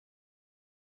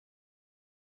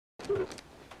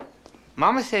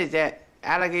Mama says that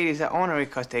alligators are ornery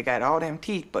because they got all them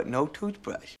teeth but no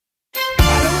toothbrush.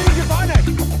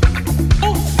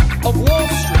 Of Wall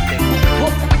Street.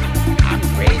 I'm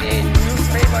creating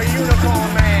newspaper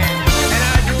uniform man, and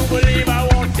I do believe I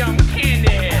want some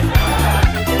candy.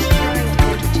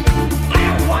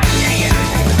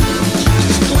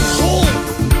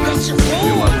 That's your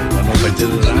phone.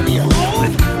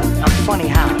 I'm funny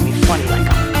how? I mean funny like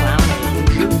I'm a clown.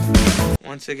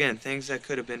 Once again, things that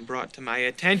could have been brought to my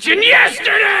attention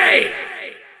yesterday!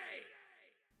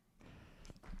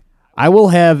 I will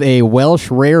have a Welsh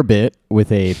rarebit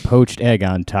with a poached egg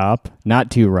on top,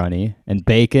 not too runny, and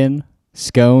bacon,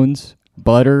 scones,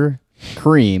 butter,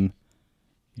 cream,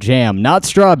 jam, not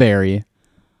strawberry,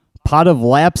 pot of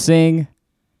lapsing,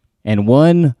 and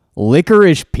one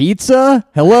licorice pizza?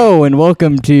 Hello, and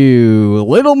welcome to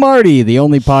Little Marty, the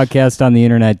only podcast on the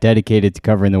internet dedicated to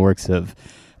covering the works of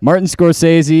Martin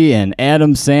Scorsese and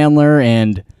Adam Sandler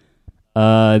and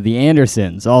the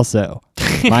Andersons also.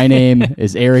 My name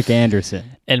is Eric Anderson.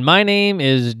 And my name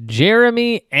is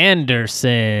Jeremy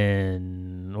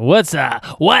Anderson. What's up?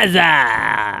 What's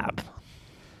up?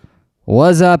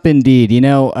 What's up, indeed? You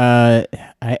know,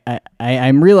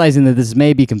 I'm realizing that this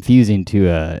may be confusing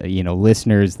to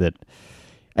listeners. That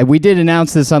we did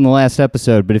announce this on the last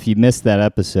episode, but if you missed that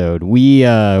episode, we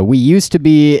used to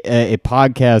be a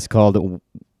podcast called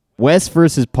Wes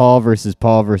versus Paul versus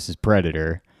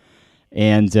Predator.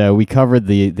 And we covered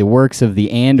the works of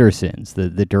the Andersons,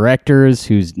 the directors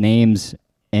whose names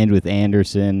end with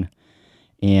Anderson.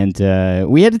 And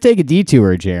we had to take a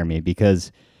detour, Jeremy,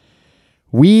 because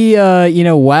we,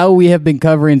 while we have been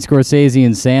covering Scorsese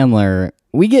and Sandler,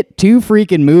 we get two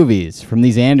freaking movies from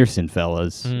these Anderson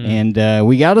fellas. And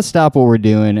we got to stop what we're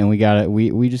doing, and we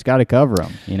just got to cover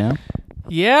them, you know?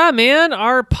 Yeah, man.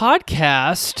 Our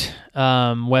podcast,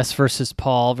 Wes versus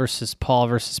Paul versus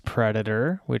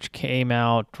Predator, which came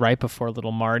out right before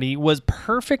Little Marty, was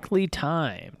perfectly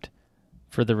timed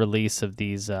for the release of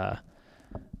these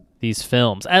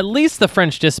films. At least The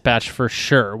French Dispatch for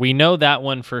sure. We know that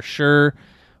one for sure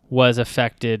was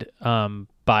affected by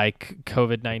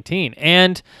COVID-19.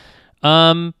 And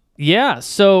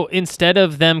so instead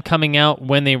of them coming out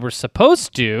when they were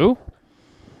supposed to,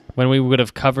 when we would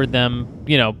have covered them,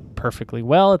 perfectly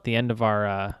well at the end of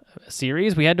our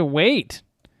series, we had to wait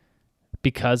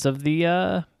because of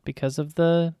the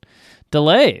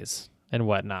delays and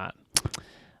whatnot.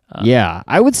 Yeah,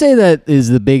 I would say that is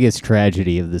the biggest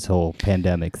tragedy of this whole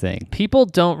pandemic thing. People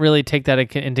don't really take that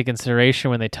into consideration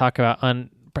when they talk about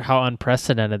how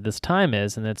unprecedented this time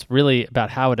is, and it's really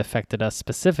about how it affected us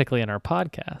specifically in our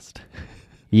podcast.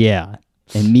 Yeah,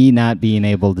 and me not being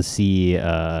able to see,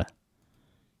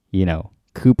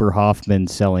 Cooper Hoffman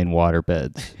selling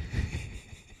waterbeds.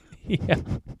 Yeah.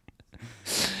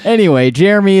 Anyway,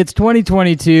 Jeremy, it's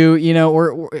 2022.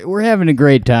 We're having a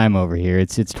great time over here.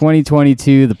 It's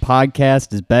 2022. The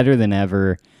podcast is better than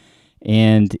ever,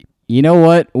 and you know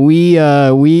what? We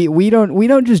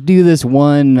don't just do this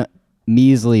one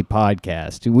measly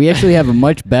podcast. We actually have a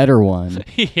much better one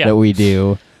that we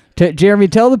do. Jeremy,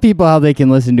 tell the people how they can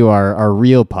listen to our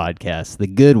real podcast, the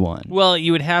good one. Well,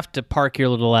 you would have to park your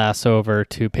little ass over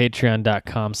to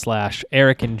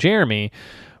patreon.com/Eric and Jeremy,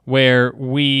 where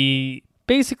we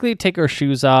basically take our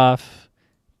shoes off,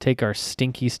 take our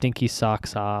stinky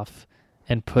socks off,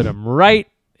 and put them right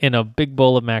in a big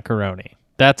bowl of macaroni.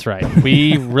 That's right.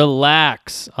 We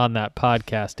relax on that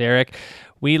podcast, Eric.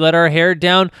 We let our hair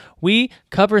down. We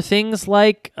cover things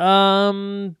like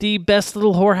the best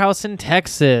little whorehouse in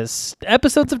Texas,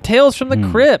 episodes of Tales from the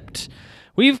Crypt.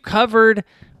 We've covered,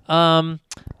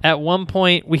 at one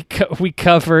point, we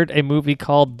covered a movie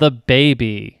called The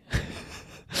Baby,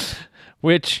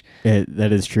 which...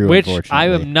 that is true, which unfortunately. I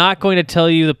am not going to tell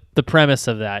you the premise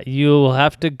of that. You'll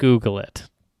have to Google it.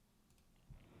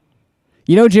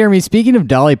 Jeremy, speaking of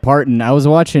Dolly Parton, I was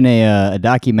watching a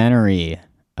documentary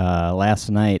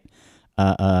last night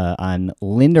on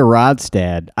Linda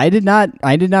Ronstadt. I did not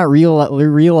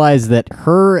realize that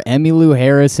her, Emmylou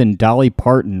Harris, and Dolly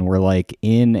Parton were like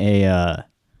in a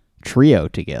trio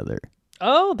together.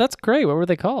 Oh, that's great. What were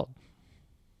they called?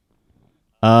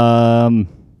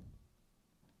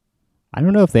 I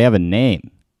don't know if they have a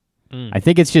name. I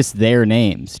think it's just their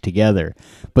names together.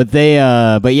 But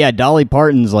Dolly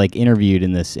Parton's like interviewed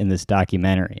in this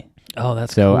documentary. Oh,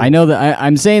 that's so cool. I know that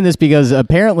I'm saying this because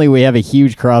apparently we have a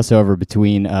huge crossover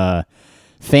between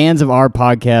fans of our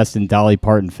podcast and Dolly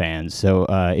Parton fans. So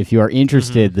if you are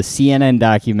interested, the CNN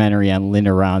documentary on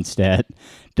Linda Ronstadt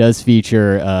does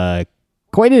feature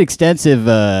quite an extensive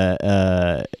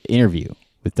interview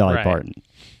with Dolly Parton.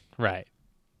 Right.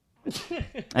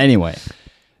 Anyway,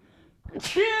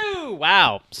 Achoo!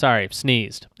 Wow. Sorry,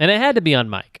 sneezed. And it had to be on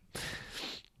mic.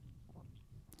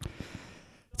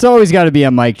 It's always got to be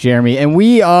on mic, Jeremy. And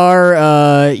we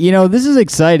are, this is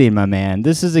exciting, my man.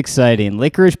 This is exciting.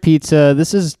 Licorice Pizza.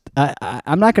 This is,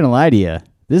 I'm not going to lie to you.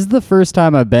 This is the first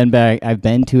time I've been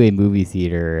to a movie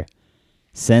theater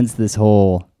since this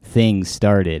whole thing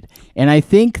started. And I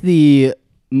think the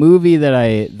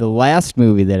last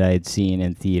movie that I had seen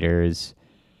in theaters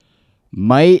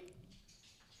might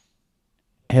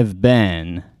have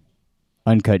been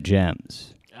Uncut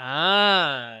Gems.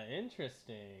 Ah,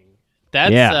 interesting.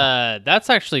 That's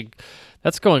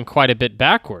that's going quite a bit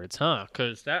backwards, huh?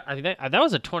 Because that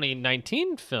was a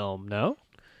 2019 film, no?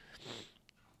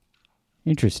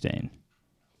 Interesting.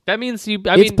 That means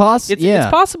It's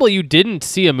possible you didn't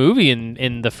see a movie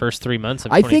in the first 3 months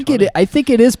of 2020. I think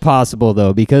it is possible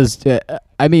though, because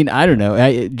I don't know.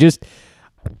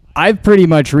 I've pretty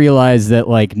much realized that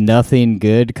like nothing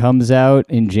good comes out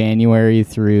in January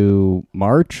through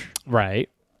March, right?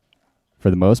 For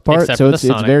the most part, Except so for the it's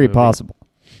Sonic very movie. Possible.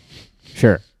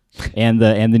 Sure, and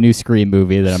the new Scream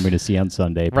movie that I'm going to see on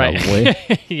Sunday, probably.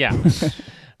 Right. Yeah.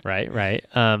 Right.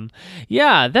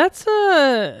 Yeah, that's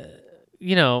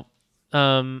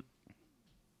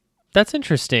that's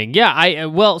interesting.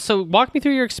 Yeah, so walk me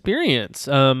through your experience.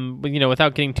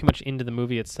 Without getting too much into the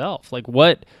movie itself. Like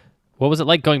what was it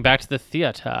like going back to the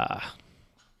theater?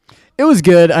 It was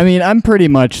good. I mean, I'm pretty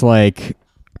much like,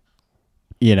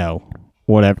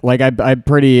 whatever. Like I'm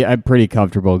pretty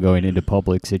comfortable going into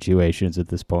public situations at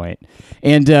this point.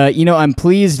 And I'm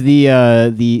pleased the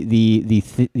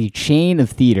chain of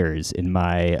theaters in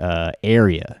my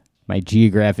area, my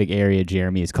geographic area,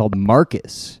 Jeremy, is called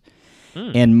Marcus.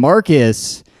 And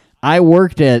Marcus, I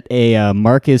worked at a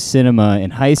Marcus Cinema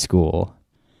in high school.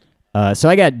 So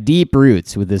I got deep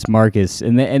roots with this Marcus,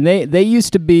 and they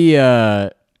used to be.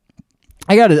 I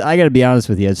gotta be honest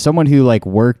with you, as someone who like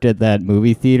worked at that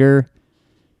movie theater,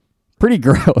 pretty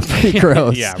gross.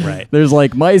 Yeah, right. There's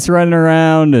like mice running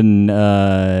around, and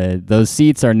those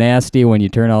seats are nasty when you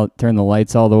turn the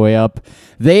lights all the way up.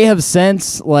 They have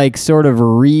since like sort of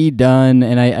redone,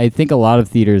 and I think a lot of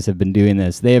theaters have been doing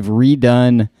this. They have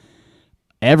redone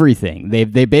everything. They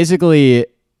basically.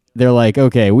 They're like,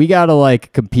 okay, we got to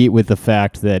like compete with the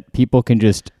fact that people can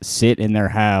just sit in their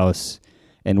house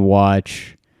and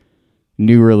watch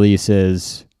new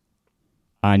releases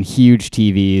on huge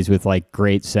TVs with like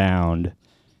great sound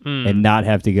and not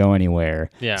have to go anywhere.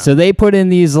 Yeah. So they put in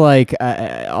these like,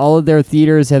 all of their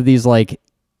theaters have these like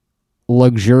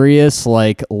luxurious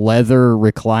like leather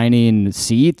reclining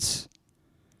seats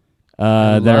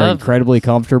that are incredibly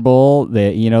comfortable.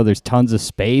 There's tons of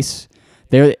space.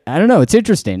 I don't know. It's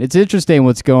interesting. It's interesting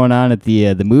what's going on at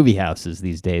the movie houses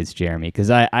these days, Jeremy. Because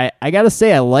I gotta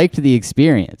say, I liked the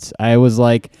experience. I was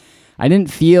like, I didn't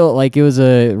feel like it was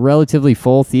a relatively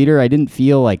full theater. I didn't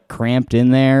feel like cramped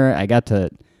in there. I got to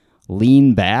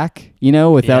lean back,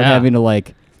 without having to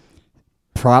like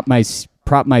prop my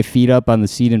feet up on the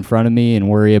seat in front of me and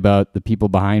worry about the people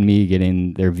behind me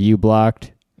getting their view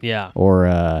blocked. Yeah. Or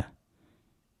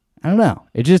I don't know.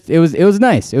 It was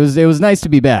nice. It was nice to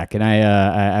be back, and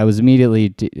I was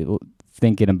immediately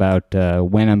thinking about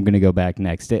when I'm going to go back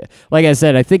next. Like I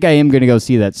said, I think I am going to go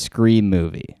see that Scream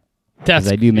movie.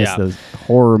 Because I do miss those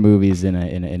horror movies in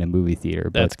a movie theater.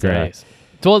 That's great.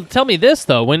 Well, tell me this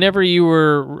though. Whenever you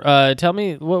were, tell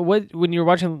me what when you were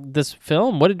watching this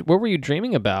film, what were you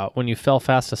dreaming about when you fell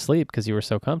fast asleep because you were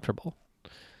so comfortable?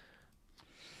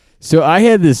 So I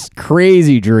had this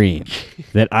crazy dream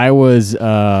that I was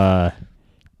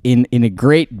in a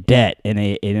great debt, and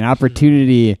an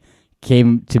opportunity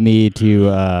came to me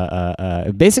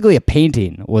to basically a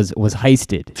painting was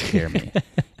heisted, Jeremy,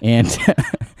 and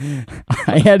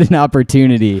I had an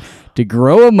opportunity to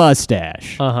grow a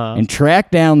mustache and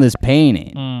track down this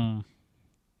painting.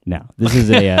 No, this is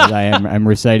I'm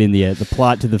reciting the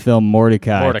plot to the film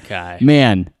Mordecai.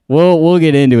 Man. We'll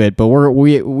get into it, but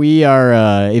we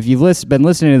are. If you've been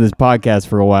listening to this podcast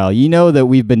for a while, you know that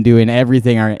we've been doing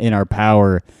everything in our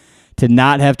power to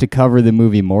not have to cover the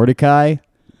movie Mordecai.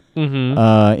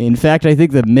 Mm-hmm. In fact, I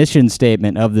think the mission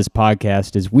statement of this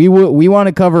podcast is we want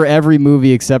to cover every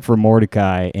movie except for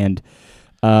Mordecai. And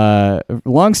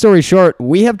long story short,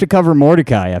 we have to cover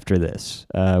Mordecai after this.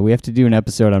 We have to do an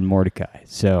episode on Mordecai.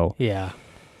 So yeah,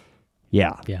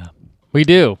 we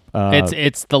do.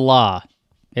 It's the law.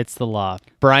 It's the law.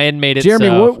 Brian made it. Jeremy,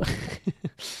 so.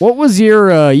 what was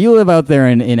your? You live out there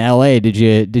in LA. Did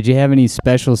you have any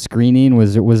special screening?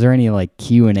 Was there any like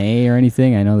Q&A or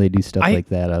anything? I know they do stuff like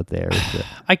that out there.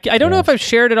 I don't know if I've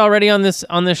shared it already on this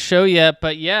show yet,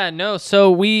 but yeah, no.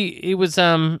 So it was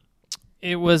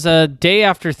It was a day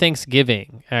after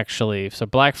Thanksgiving, actually. So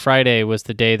Black Friday was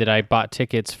the day that I bought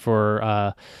tickets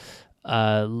for.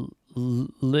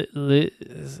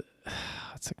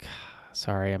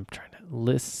 Sorry, I'm trying to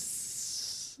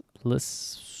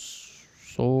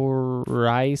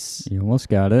Rice. You almost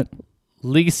got it.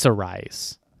 Lisa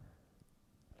Rice.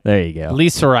 There you go.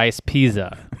 Lisa Rice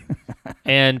Pizza.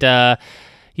 And it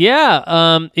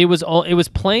was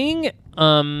playing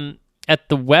at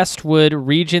the Westwood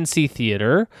Regency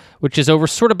Theater, which is over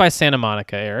sort of by Santa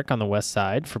Monica, Eric, on the west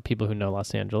side for people who know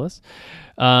Los Angeles.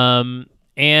 So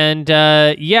it's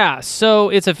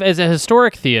a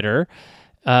historic theater.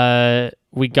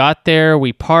 We got there,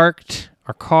 we parked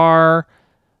our car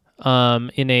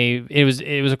it was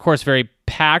of course very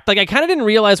packed. Like I kind of didn't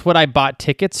realize what I bought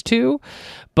tickets to,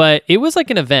 but it was like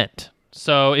an event.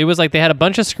 So it was like they had a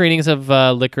bunch of screenings of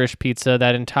Licorice Pizza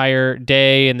that entire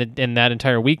day and that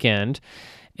entire weekend,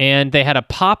 and they had a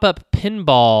pop-up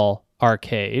pinball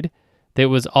arcade that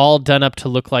was all done up to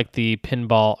look like the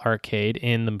pinball arcade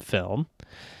in the film.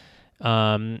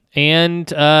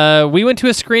 We went to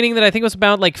a screening that I think was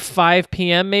about like 5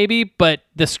 p.m. maybe, but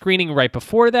the screening right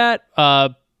before that,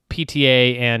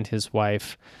 PTA and his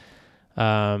wife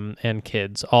and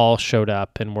kids all showed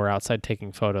up and were outside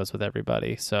taking photos with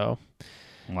everybody. So,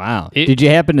 wow. Did you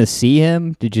happen to see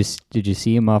him? Did you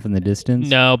see him off in the distance?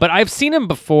 No, but I've seen him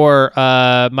before.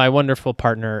 My wonderful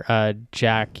partner,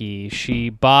 Jackie, she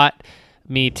bought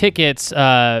me tickets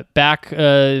back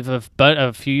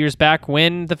a few years back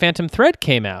when The Phantom Thread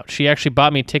came out. She actually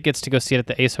bought me tickets to go see it at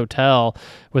the Ace Hotel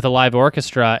with a live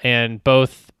orchestra, and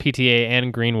both PTA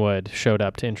and Greenwood showed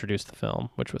up to introduce the film,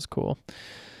 which was cool.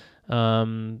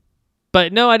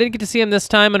 But no, I didn't get to see him this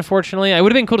time, unfortunately. It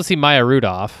would have been cool to see Maya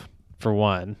Rudolph, for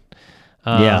one.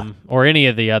 Or any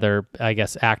of the other, I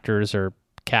guess, actors or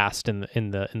cast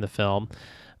in the film.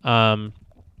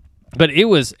 But it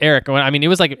was, Eric, I mean, it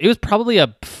was probably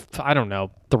a, I don't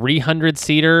know, 300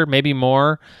 seater, maybe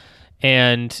more.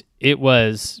 And it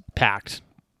was packed.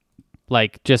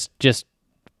 Like just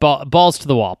balls to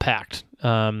the wall, packed.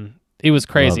 It was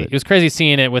crazy. It was crazy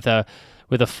seeing it with a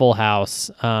full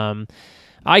house.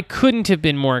 I couldn't have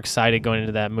been more excited going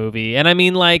into that movie. And I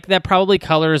mean, like, that probably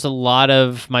colors a lot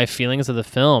of my feelings of the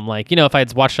film. Like, if I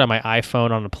had watched it on my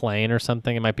iPhone on a plane or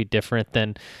something, it might be different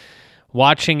than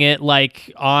watching it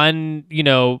like on,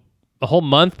 a whole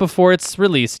month before its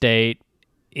release date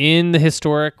in the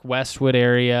historic Westwood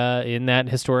area, in that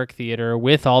historic theater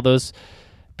with all those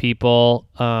people,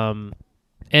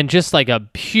 and just like a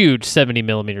huge 70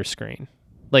 millimeter screen,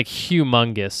 like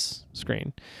humongous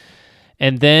screen.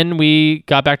 And then we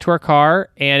got back to our car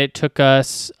and it took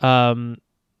us,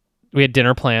 we had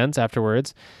dinner plans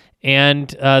afterwards, and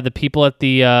the people at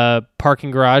the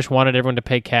parking garage wanted everyone to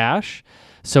pay cash.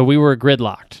 So we were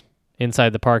gridlocked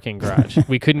inside the parking garage.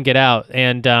 We couldn't get out.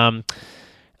 And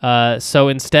so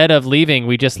instead of leaving,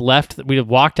 we just left. We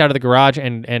walked out of the garage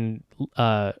and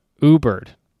Ubered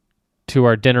to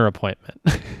our dinner appointment.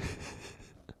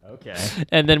 Okay.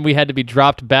 And then we had to be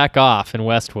dropped back off in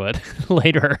Westwood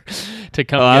later to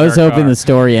come get I was our hoping car. the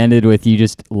story ended with you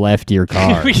just left your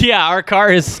car. Yeah, our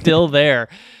car is still there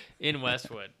in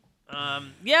Westwood.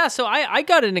 So I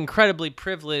got an incredibly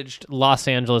privileged Los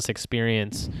Angeles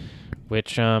experience,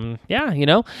 which,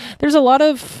 there's a lot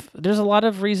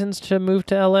of reasons to move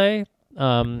to LA.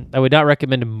 I would not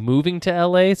recommend moving to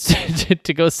LA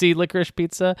to go see Licorice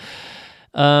Pizza.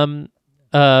 But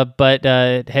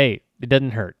hey, it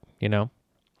doesn't hurt,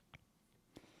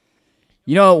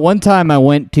 One time I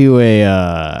went to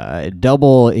a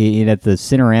double at the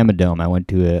Cinerama Dome. I went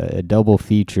to a double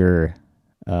feature.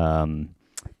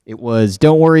 It was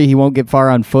Don't Worry, He Won't Get Far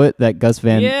on Foot, that Gus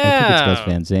Van, I think it's Gus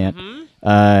Van Sant,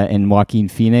 and Joaquin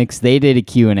Phoenix. They did a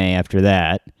Q&A after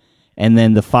that. And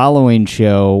then the following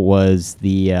show was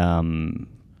the,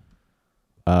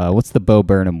 what's the Bo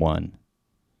Burnham one?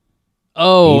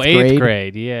 Oh, eighth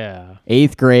grade, yeah.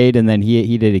 8th grade, and then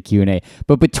he did a Q&A.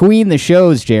 But between the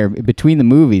shows, between the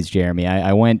movies, Jeremy,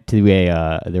 I went to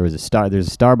there's a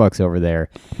Starbucks over there.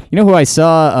 You know who I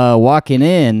saw walking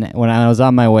in when I was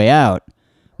on my way out?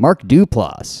 Mark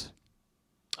Duplass.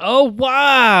 Oh,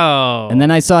 wow. And then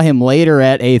I saw him later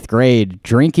at 8th grade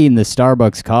drinking the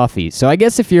Starbucks coffee. So I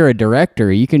guess if you're a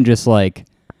director, you can just like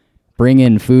bring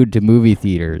in food to movie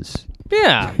theaters.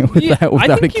 Yeah. without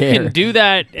I think a care. you can do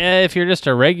that if you're just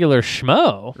a regular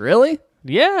schmo. Really?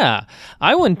 Yeah.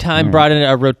 I one time brought in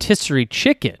a rotisserie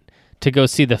chicken to go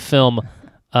see the film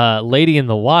Lady in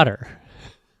the Water.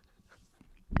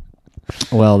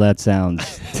 Well, that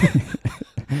sounds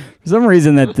For some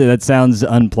reason, that sounds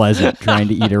unpleasant. Trying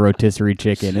to eat a rotisserie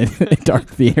chicken in a dark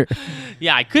theater.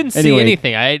 Yeah, I couldn't see Anyway.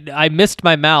 anything. I missed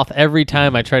my mouth every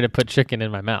time I tried to put chicken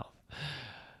in my mouth.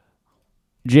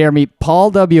 Jeremy, Paul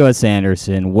W.S.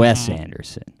 Anderson, Wes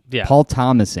Anderson, Yeah. Paul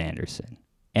Thomas Anderson,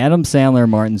 Adam Sandler,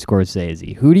 Martin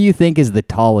Scorsese. Who do you think is the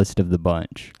tallest of the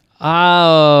bunch?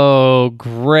 Oh,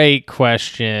 great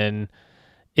question.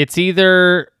 It's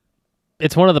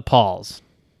one of the Pauls.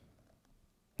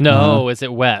 No, is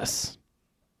it Wes?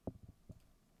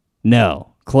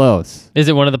 No, close. Is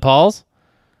it one of the Pauls?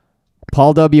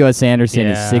 Paul W.S. Anderson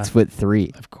is Yeah.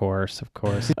 6'3". Of course.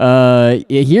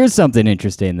 Here's something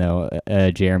interesting though,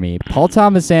 Jeremy. Paul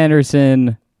Thomas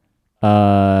Anderson,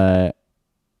 Adam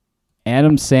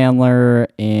Sandler,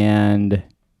 and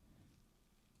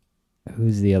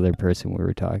who's the other person we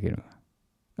were talking about?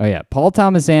 Oh yeah, Paul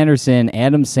Thomas Anderson,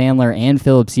 Adam Sandler, and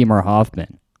Philip Seymour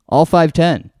Hoffman, all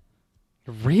 5'10".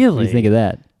 What Really? do you think of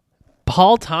that?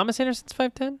 Paul Thomas Anderson's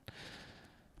 5'10"?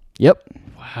 Yep.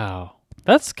 Wow.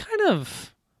 That's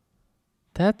it's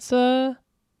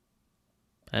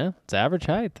average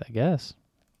height, I guess.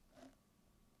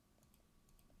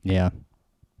 Yeah.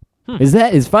 Is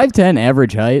 5'10"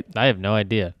 average height? I have no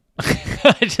idea.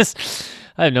 I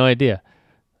have no idea.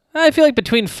 I feel like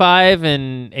between 5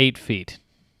 and 8 feet.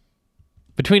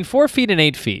 Between 4 feet and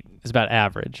 8 feet is about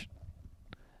average.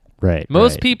 Right.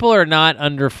 Most right. people are not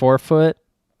under 4 foot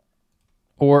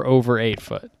or over 8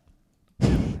 foot.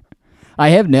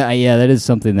 Yeah, that is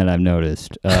something that I've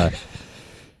noticed.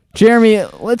 Jeremy,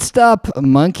 let's stop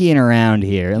monkeying around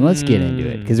here and let's get into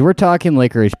it because we're talking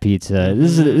Licorice Pizza.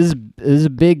 This is a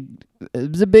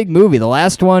big movie. The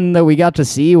last one that we got to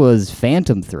see was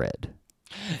Phantom Thread.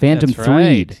 Phantom That's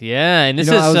Thread. right. Yeah, and this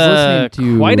I was listening is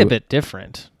to- quite a bit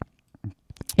different.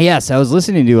 Yes, I was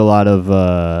listening to a lot of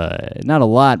not a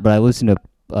lot, but I listened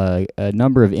to a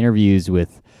number of interviews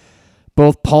with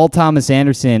both Paul Thomas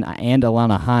Anderson and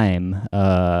Alana Haim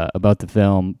about the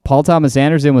film. Paul Thomas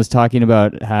Anderson was talking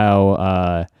about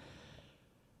how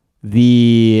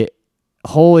the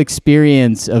whole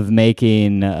experience of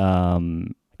making,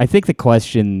 I think the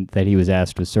question that he was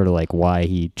asked was sort of like why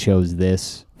he chose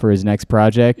this for his next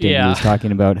project. And Yeah. he was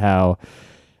talking about how,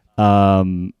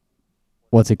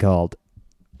 what's it called?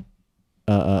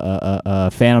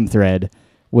 Phantom Thread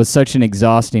was such an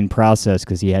exhausting process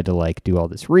because he had to like do all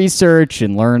this research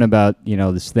and learn about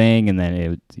this thing, and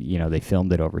then they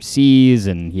filmed it overseas,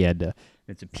 and he had to.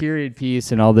 It's a period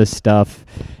piece and all this stuff,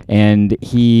 and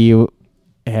he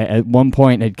at one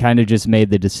point had kind of just made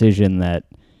the decision that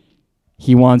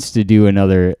he wants to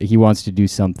do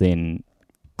something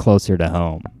closer to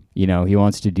home. He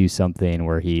wants to do something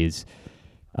where he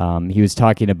was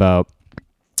talking about.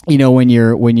 When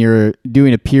you're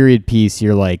doing a period piece,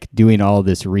 you're like doing all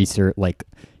this research, like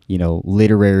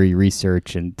literary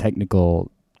research and technical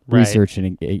research,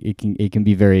 and it can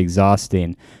be very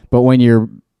exhausting. But when you're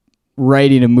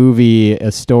writing a movie,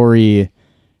 a story,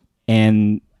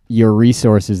 and your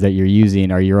resources that you're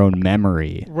using are your own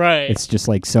memory, Right. it's just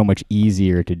like so much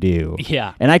easier to do.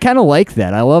 Yeah. And I kind of like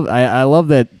that. I love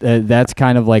that. That's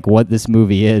kind of like what this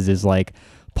movie is like.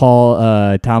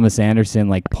 Paul Thomas Anderson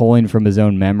like pulling from his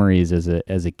own memories as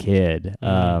a kid,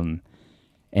 and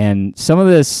some of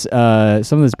this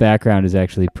background is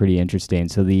actually pretty interesting.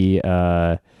 So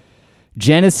the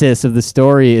genesis of the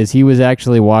story is he was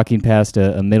actually walking past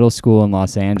a middle school in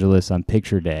Los Angeles on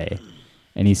picture day,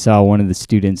 and he saw one of the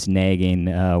students nagging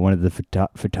one of the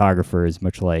photographers,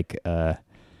 much like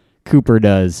Cooper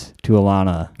does to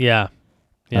Alana. Yeah.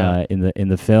 Yeah. In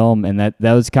the film, and that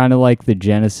was kind of like the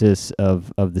genesis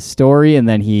of the story. And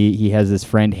then he has this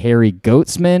friend Harry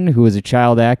Goatsman, who was a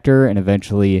child actor and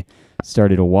eventually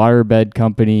started a waterbed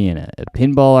company and a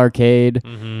pinball arcade,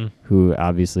 who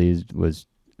obviously was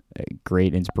a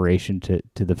great inspiration to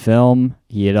the film.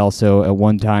 He had also at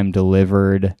one time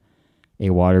delivered a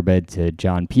waterbed to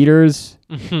John Peters,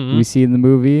 who we see in the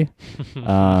movie,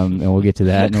 and we'll get to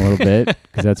that in a little bit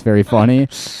because that's very funny.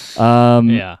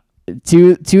 Yeah.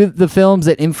 Two of the films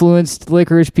that influenced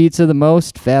Licorice Pizza the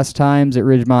most: Fast Times at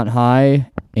Ridgemont High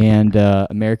and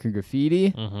American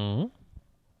Graffiti,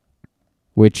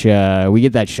 which we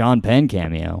get that Sean Penn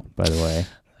cameo, by the way.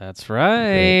 That's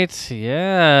right.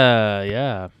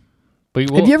 Yeah. But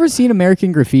Have you ever seen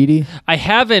American Graffiti? I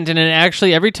haven't, and it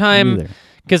actually every time Neither.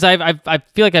 because I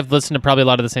feel like I've listened to probably a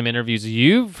lot of the same interviews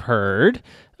you've heard,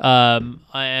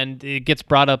 and it gets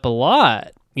brought up a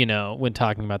lot. When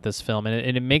talking about this film,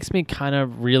 and it makes me kind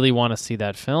of really want to see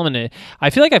that film. And I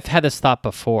feel like I've had this thought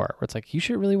before, where it's like, you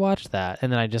should really watch that,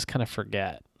 and then I just kind of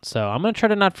forget. So I'm gonna try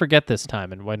to not forget this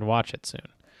time and watch it soon.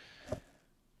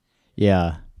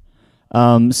 Yeah.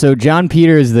 So John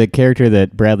Peters, the character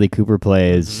that Bradley Cooper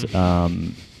plays,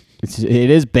 it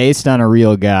is based on a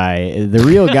real guy. The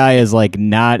real guy is like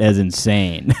not as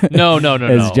insane. No.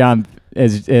 as John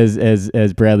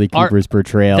as Bradley Cooper's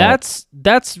portrayal.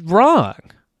 That's wrong.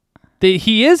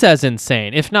 He is as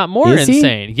insane, if not more Is he?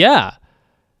 insane. Yeah.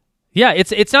 Yeah,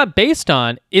 it's not based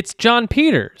on. It's John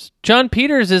Peters. John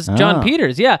Peters is John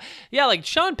Peters. Yeah, like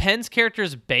Sean Penn's character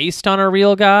is based on a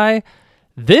real guy.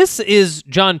 This is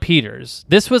John Peters.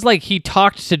 This was like he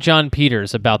talked to John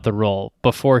Peters about the role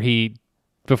before he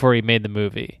made the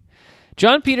movie.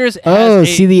 John Peters.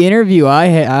 See the interview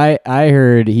I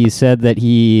heard. He said that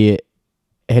he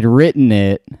had written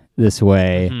it this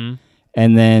way.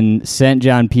 And then sent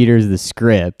John Peters the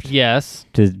script. Yes.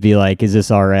 To be like, is this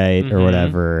all right or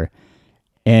whatever?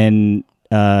 And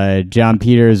John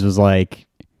Peters was like,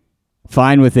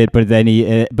 fine with it, but then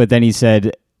he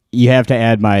said, you have to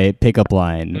add my pickup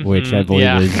line, which I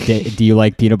believe is, do you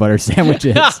like peanut butter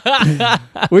sandwiches?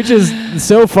 Which is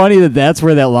so funny that's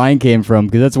where that line came from,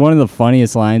 because that's one of the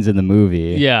funniest lines in the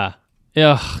movie. Yeah.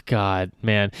 Oh God,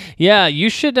 man. Yeah, you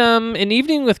should. An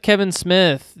Evening with Kevin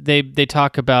Smith. They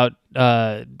talk about.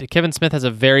 Kevin Smith has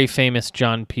a very famous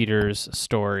John Peters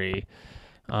story,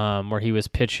 where he was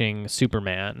pitching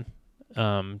Superman,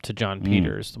 to John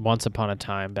Peters once upon a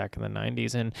time back in the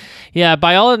 90s, and yeah,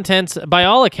 by all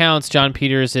accounts, John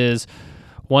Peters is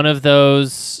one of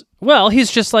those. Well,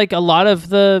 he's just like a lot of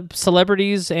the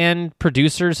celebrities and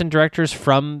producers and directors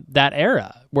from that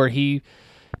era, where he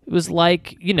was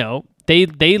like,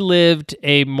 They lived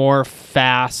a more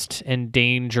fast and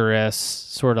dangerous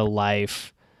sort of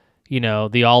life,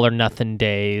 the all or nothing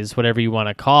days, whatever you want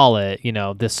to call it,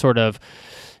 this sort of,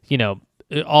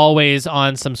 always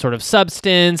on some sort of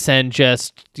substance, and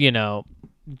just,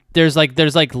 there's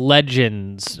like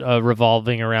legends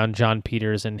revolving around John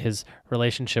Peters and his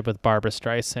relationship with Barbra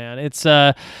Streisand. It's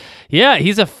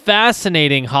he's a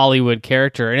fascinating Hollywood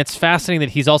character, and it's fascinating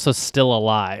that he's also still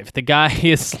alive. The guy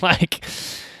is like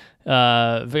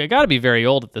got to be very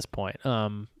old at this point.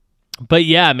 But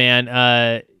yeah, man,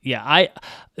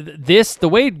 the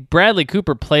way Bradley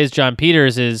Cooper plays John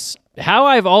Peters is how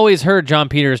I've always heard John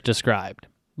Peters described.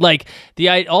 Like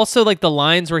also like the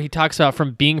lines where he talks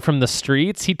about being from the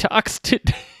streets. He talks to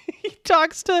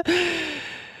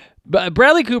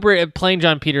Bradley Cooper playing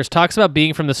John Peters talks about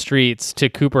being from the streets to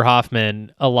Cooper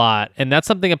Hoffman a lot, and that's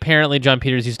something apparently John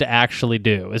Peters used to actually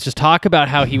do. Is just talk about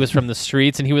how he was from the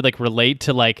streets, and he would like relate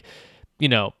to like,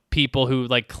 people who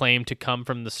like claim to come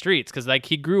from the streets, because like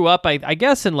he grew up, I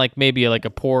guess, in like maybe like a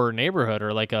poorer neighborhood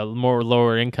or like a more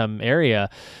lower income area.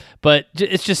 But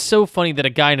it's just so funny that a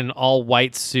guy in an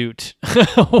all-white suit,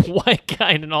 a white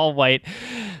guy in an all-white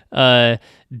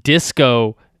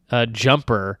disco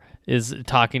jumper is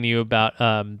talking to you about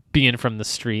being from the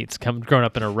streets, growing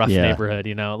up in a rough neighborhood.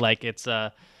 Like it's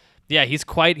he's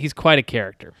quite a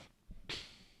character.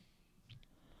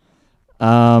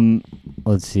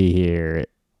 Let's see here.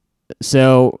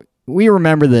 So we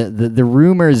remember the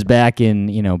rumors back in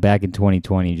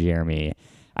 2020, Jeremy.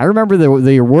 I remember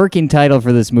the working title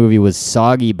for this movie was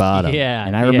Soggy Bottom. Yeah,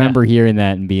 and I remember hearing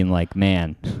that and being like,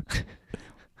 man,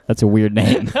 that's a weird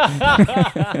name.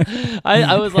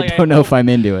 I was like, I don't know if I'm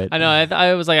into it. I know.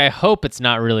 I was like, I hope it's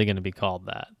not really going to be called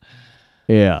that.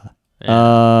 Yeah.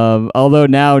 Although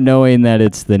now knowing that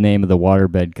it's the name of the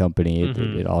waterbed company,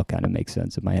 it all kind of makes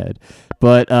sense in my head.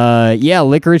 But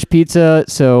Licorice Pizza.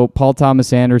 So Paul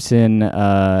Thomas Anderson.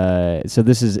 So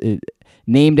this is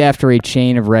named after a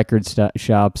chain of record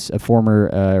shops, a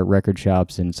former record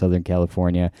shops in Southern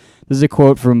California. This is a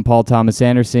quote from Paul Thomas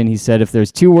Anderson. He said, "If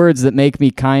there's two words that make me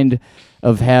kind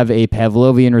of have a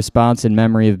Pavlovian response in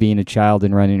memory of being a child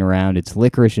and running around, it's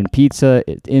licorice and pizza.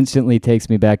 It instantly takes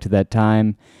me back to that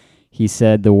time." He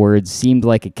said the words seemed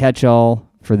like a catch-all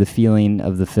for the feeling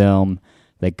of the film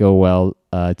that go well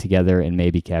together and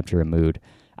maybe capture a mood.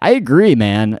 I agree,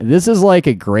 man. This is like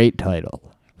a great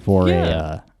title for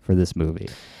this movie.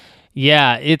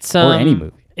 Yeah, it's or any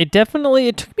movie. It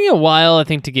took me a while, I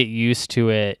think, to get used to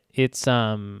it. It's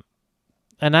and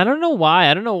I don't know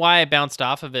why. I don't know why I bounced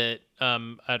off of it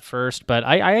at first, but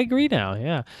I agree now.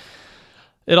 Yeah.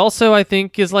 It also, I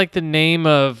think, is like the name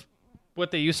of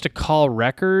what they used to call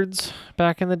records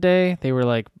back in the day. They were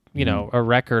like, a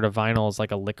record of vinyl is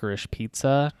like a licorice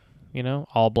pizza,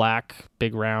 all black,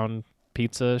 big round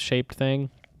pizza shaped thing.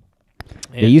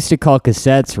 They used to call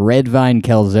cassettes Red Vine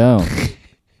Calzone.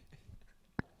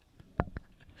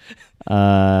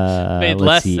 Made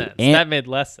less sense. That made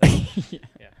less sense.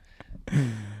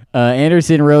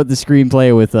 Anderson wrote the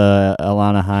screenplay with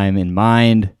Alana Haim in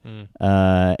mind.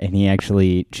 and he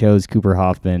actually chose Cooper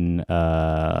Hoffman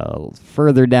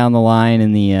further down the line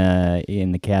in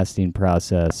the casting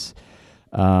process.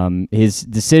 His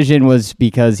decision was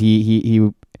because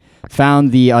he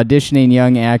found the auditioning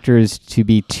young actors to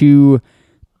be too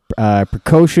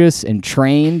precocious and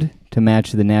trained to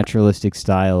match the naturalistic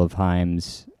style of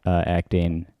Haim's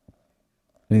acting.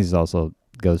 I think this also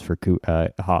goes for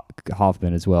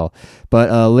Hoffman as well. But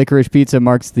Licorice Pizza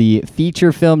marks the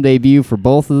feature film debut for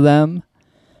both of them.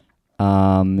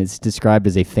 It's described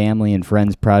as a family and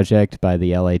friends project by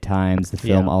the LA Times. The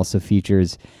film also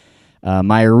features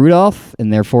Maya Rudolph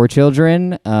and their 4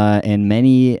 children, and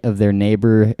many of their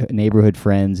neighborhood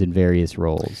friends in various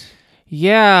roles.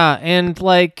 Yeah, and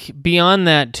like beyond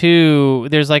that too,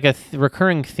 there's like a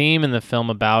recurring theme in the film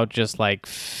about just like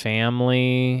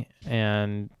family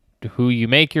and who you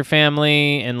make your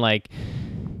family, and like,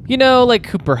 you know, like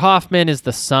Cooper Hoffman is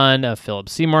the son of Philip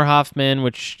Seymour Hoffman,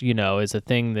 which, you know, is a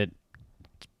thing that's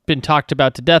been talked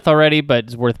about to death already, but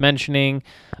it's worth mentioning.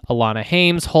 Alana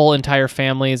Haim's whole entire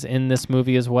family is in this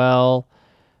movie as well.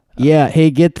 Yeah, hey,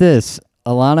 get this.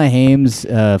 Alana Haim's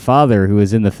father, who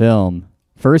was in the film,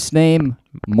 first name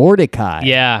Mordecai.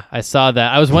 Yeah, I saw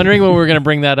that. I was wondering when we were going to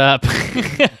bring that up.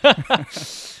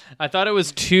 I thought it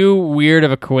was too weird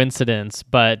of a coincidence,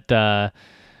 but it's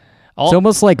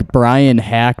almost like Brian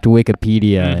hacked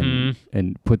Wikipedia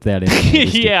and put that in there.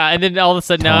 Yeah, and then all of a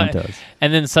sudden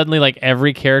and then suddenly like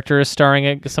every character is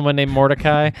starring someone named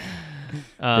Mordecai.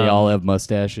 They all have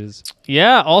mustaches.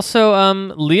 Yeah, also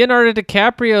Leonardo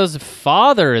DiCaprio's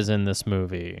father is in this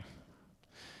movie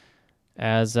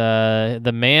as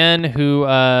the man who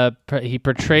he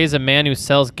portrays a man who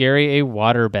sells Gary a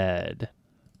waterbed.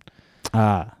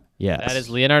 Ah, yes. That is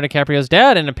Leonardo DiCaprio's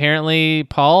dad, and apparently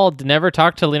Paul never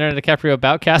talked to Leonardo DiCaprio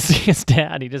about casting his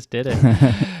dad. He just did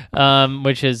it,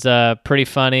 which is pretty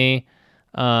funny.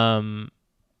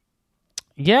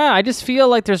 Yeah, I just feel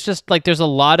like there's a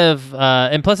lot of,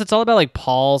 and plus it's all about like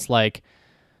Paul's like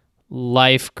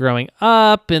life growing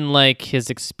up and like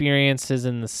his experiences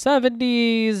in the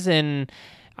 70s, and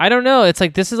I don't know. It's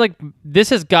like this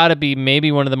has got to be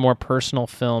maybe one of the more personal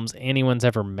films anyone's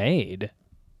ever made.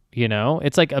 You know,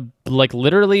 it's like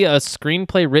literally a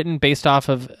screenplay written based off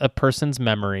of a person's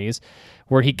memories,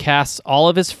 where he casts all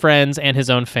of his friends and his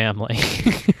own family.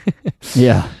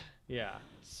 Yeah. Yeah.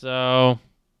 So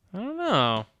I don't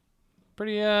know.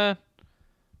 Pretty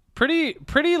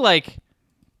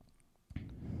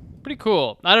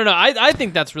cool. I don't know. I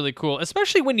think that's really cool,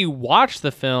 especially when you watch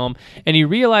the film and you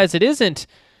realize it isn't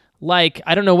like,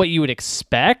 I don't know what you would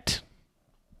expect,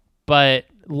 but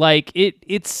like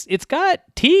it's got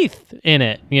teeth in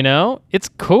it, you know? It's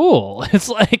cool. It's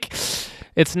like,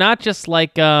 it's not just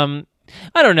like I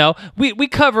don't know. We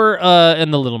cover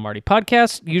in the Little Marty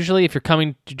podcast, usually if you're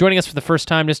joining us for the first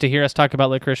time just to hear us talk about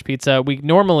Licorice Pizza, we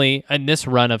normally in this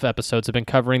run of episodes have been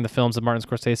covering the films of Martin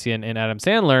Scorsese and Adam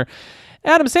Sandler.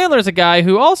 Adam Sandler is a guy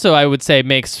who also, I would say,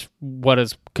 makes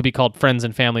could be called friends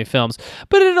and family films,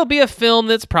 but it'll be a film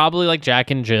that's probably like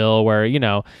Jack and Jill, where, you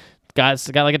know, got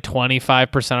like a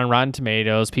 25% on Rotten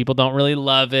Tomatoes. People don't really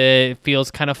love it. It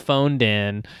feels kind of phoned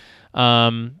in.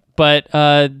 But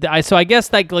I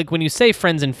guess like when you say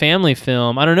friends and family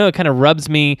film, I don't know, it kind of rubs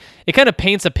me. It kind of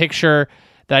paints a picture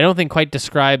that I don't think quite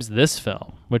describes this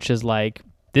film, which is like,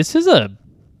 this is a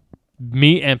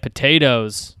meat and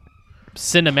potatoes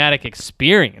cinematic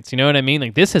experience. You know what I mean?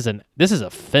 Like this is a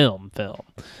film.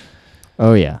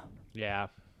 Oh yeah. Yeah.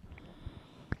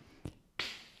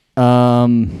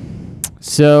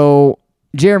 So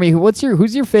Jeremy,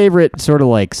 who's your favorite sort of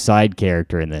like side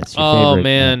character in this? Your favorite,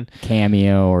 man,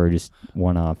 cameo or just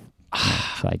one-off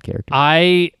side character?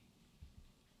 I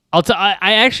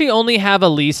actually only have a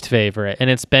least favorite, and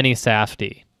it's Benny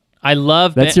Safdie. I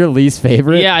love that's your least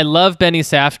favorite. Yeah, I love Benny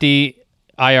Safdie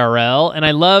IRL,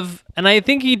 and I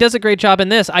think he does a great job in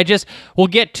this. We'll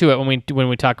get to it when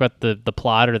we talk about the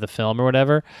plot or the film or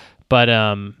whatever. But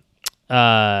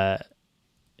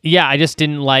yeah, I just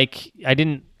didn't like.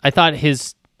 I thought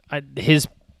his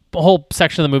whole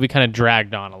section of the movie kind of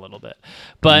dragged on a little bit.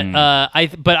 But I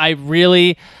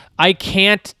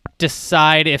can't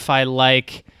decide if I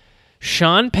like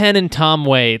Sean Penn and Tom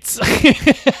Waits.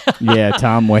 Yeah,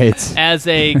 Tom Waits as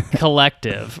a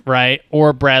collective, right?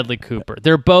 Or Bradley Cooper.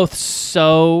 They're both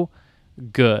so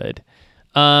good.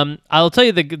 I'll tell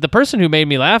you the person who made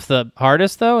me laugh the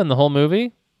hardest though in the whole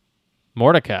movie,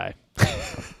 Mordecai.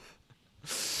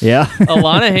 Yeah.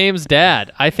 Alana Haim's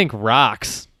dad, I think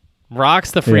rocks the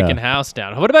freaking house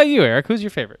down. What about you, Eric? Who's your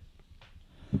favorite?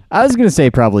 I was gonna say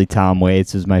probably Tom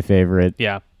Waits is my favorite.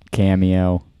 Yeah.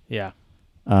 Cameo. Yeah.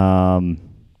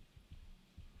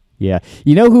 Yeah.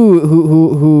 You know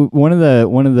who one of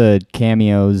the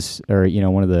cameos, or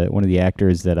one of the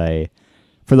actors that I,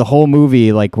 for the whole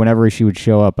movie, like whenever she would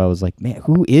show up, I was like, man,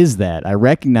 who is that? I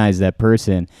recognize that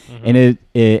person, and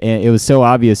it was so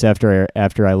obvious after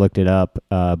I looked it up.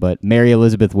 But Mary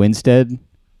Elizabeth Winstead.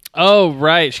 Oh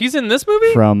right, she's in this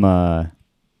movie. From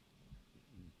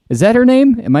is that her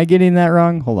name? Am I getting that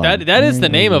wrong? Hold on. That is the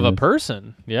name of a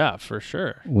person. Yeah, for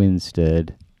sure.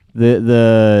 Winstead.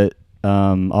 The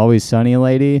Always Sunny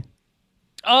lady.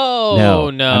 Oh no,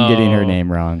 I'm getting her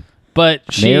name wrong. But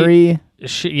Mary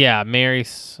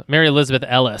Elizabeth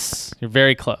Ellis. You're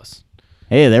very close.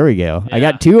 Hey, there we go. Yeah. I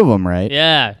got two of them right.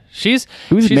 Yeah, Who's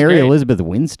she's Mary great. Elizabeth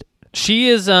Winstead? She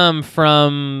is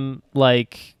from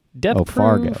like Death Proof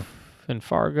Fargo. and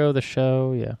Fargo the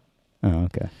show. Yeah. Oh,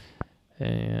 okay.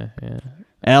 Yeah.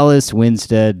 Alice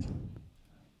Winstead.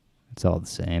 It's all the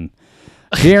same.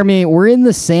 Jeremy, we're in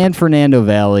the San Fernando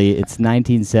Valley. It's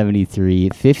 1973.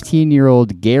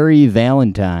 15-year-old Gary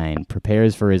Valentine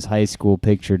prepares for his high school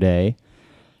picture day.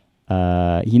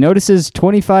 He notices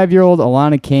 25-year-old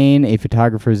Alana Kane, a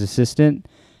photographer's assistant,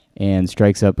 and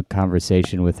strikes up a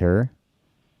conversation with her.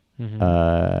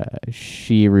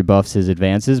 She rebuffs his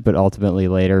advances, but ultimately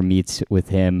later meets with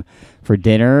him for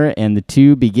dinner, and the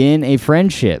two begin a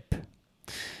friendship.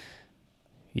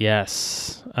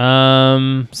 Yes.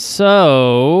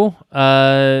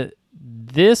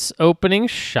 This opening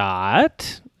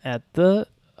shot at the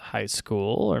high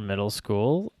school or middle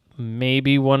school may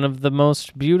be one of the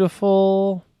most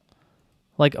beautiful,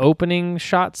 like, opening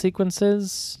shot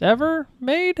sequences ever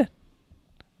made.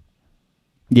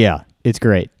 Yeah, it's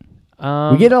great.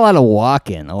 We get a lot of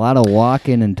walking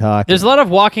and talking. There's a lot of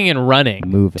walking and running,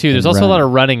 Moving too. There's and also a lot running.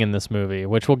 of running in this movie,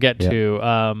 which we'll get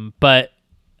to. But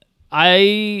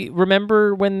I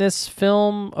remember when this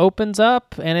film opens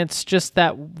up, and it's just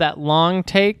that long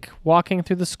take walking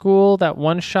through the school, that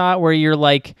one shot where you're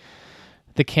like,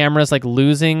 the camera's like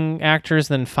losing actors,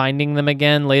 then finding them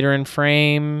again later in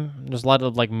frame. There's a lot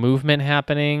of like movement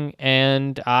happening,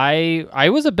 and I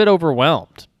was a bit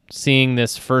overwhelmed seeing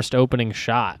this first opening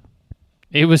shot.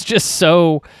 It was just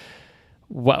so,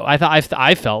 well,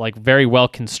 I felt like very well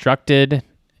constructed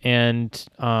and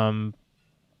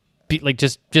like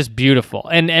just beautiful,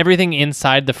 and everything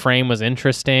inside the frame was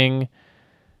interesting.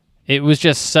 It was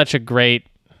just such a great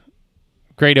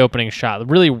opening shot. It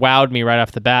really wowed me right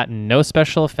off the bat, and no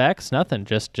special effects, nothing.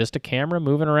 Just a camera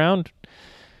moving around,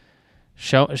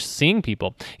 seeing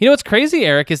people. You know what's crazy,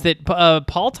 Eric, is that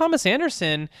Paul Thomas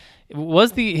Anderson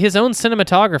was his own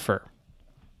cinematographer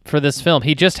for this film.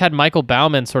 He just had Michael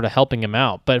Bauman sort of helping him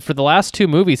out, but for the last two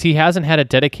movies, he hasn't had a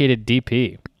dedicated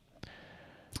DP.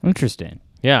 Interesting.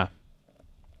 Yeah.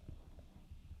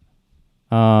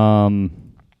 Um,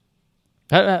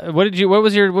 What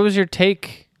was your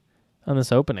take on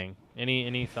this opening?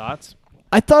 Any thoughts?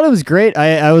 I thought it was great.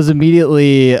 I was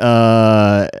immediately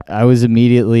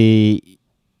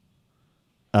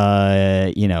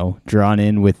drawn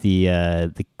in with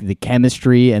the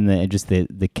chemistry and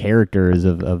the characters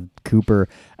of Cooper.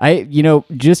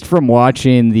 Just from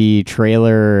watching the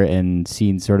trailer and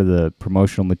seeing sort of the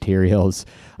promotional materials,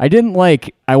 I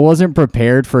wasn't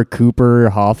prepared for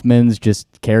Cooper Hoffman's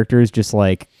characters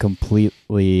like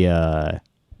completely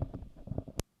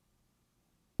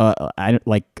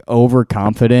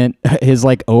overconfident. His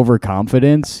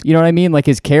overconfidence, you know what I mean? Like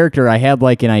his character, I had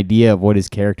like an idea of what his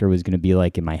character was going to be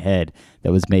like in my head.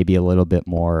 That was maybe a little bit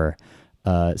more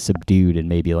subdued and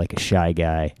maybe like a shy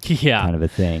guy, kind of a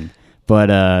thing.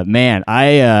 But man,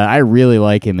 I really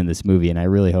like him in this movie, and I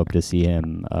really hope to see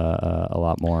him a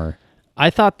lot more. I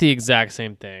thought the exact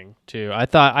same thing too. I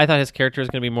thought his character was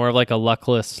going to be more of like a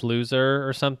luckless loser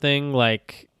or something,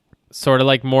 like sort of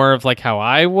like more of like how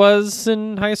I was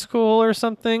in high school or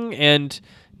something. And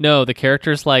no, the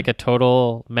character's like a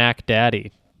total Mac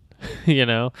Daddy, you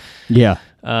know? Yeah.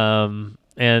 And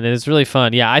it was really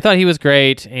fun. Yeah, I thought he was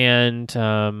great. And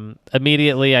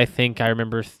immediately, I think I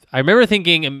remember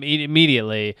thinking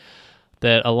immediately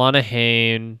that Alana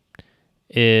Haim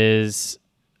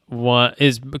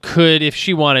could, if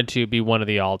she wanted to, be one of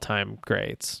the all-time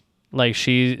greats. Like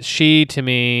she to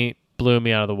me blew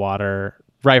me out of the water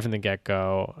right from the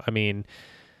get-go. I mean,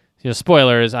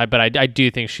 spoilers, but I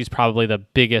do think she's probably the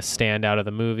biggest standout of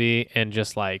the movie, and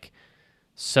just like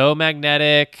so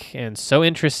magnetic and so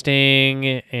interesting,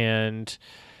 and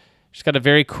she's got a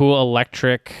very cool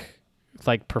electric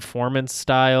like performance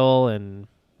style, and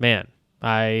man,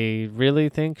 I really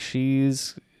think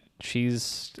she's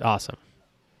awesome.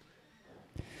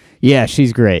 Yeah,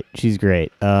 she's great.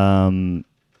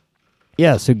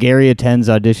 Yeah, so Gary attends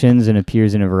auditions and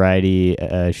appears in a variety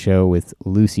show with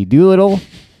Lucy Doolittle.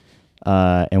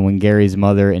 And when Gary's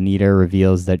mother, Anita,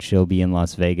 reveals that she'll be in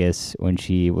Las Vegas when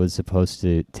she was supposed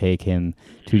to take him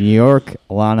to New York,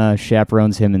 Alana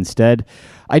chaperones him instead.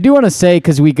 I do want to say,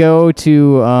 because we go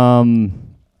to,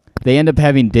 they end up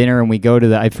having dinner, and we go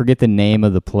to I forget the name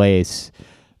of the place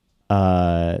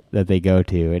that they go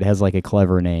to. It has like a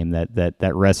clever name,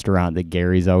 that restaurant that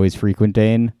Gary's always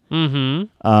frequenting.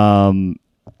 Mm-hmm.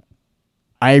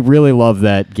 I really love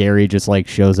that Gary just like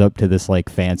shows up to this like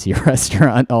fancy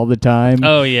restaurant all the time.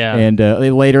 Oh yeah. And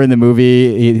later in the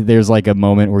movie, there's like a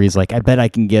moment where he's like, "I bet I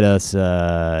can get us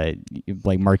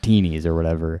like martinis or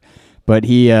whatever." But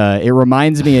it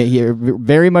reminds me, he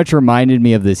very much reminded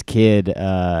me of this kid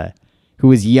who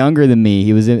was younger than me.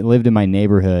 He lived in my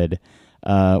neighborhood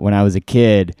when I was a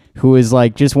kid, who was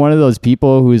like just one of those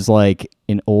people who's like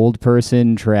an old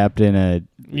person trapped in a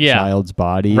child's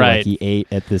body. Right. Like he ate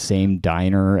at the same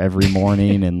diner every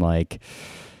morning and like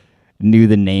knew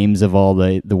the names of all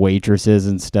the waitresses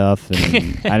and stuff.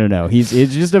 And I don't know. It's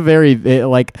just a very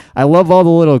like, I love all the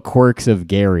little quirks of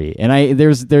Gary. And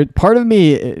there's part of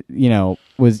me,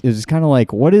 is kind of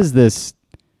like, what is this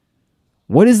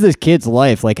kid's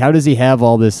life? Like, how does he have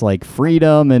all this like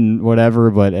freedom and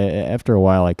whatever? But after a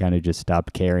while, I kind of just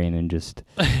stopped caring and just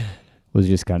was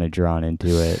just kind of drawn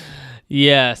into it.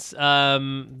 Yes.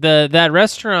 That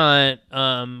restaurant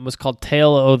was called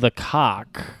Tail o' the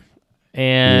Cock,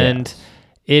 and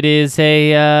it is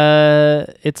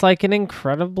it's like an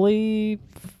incredibly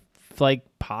like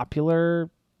popular.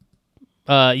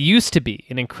 Used to be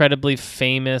an incredibly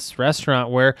famous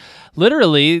restaurant where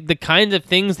literally the kinds of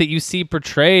things that you see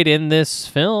portrayed in this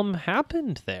film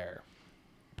happened there.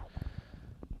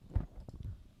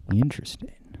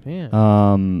 Interesting. Yeah.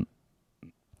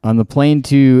 On the plane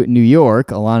to New York,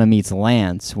 Alana meets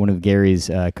Lance, one of Gary's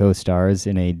co-stars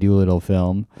in a Doolittle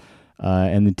film,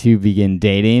 and the two begin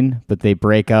dating, but they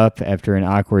break up after an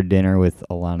awkward dinner with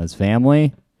Alana's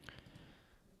family.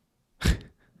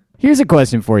 Here's a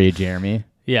question for you, Jeremy.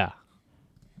 Yeah.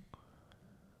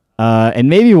 And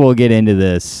maybe we'll get into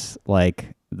this,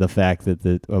 like the fact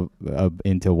that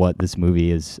into what this movie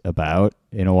is about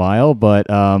in a while. But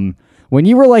when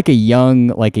you were like a young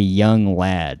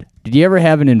lad, did you ever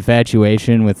have an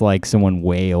infatuation with like someone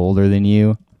way older than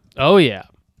you? Oh yeah.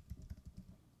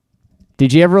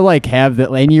 Did you ever like have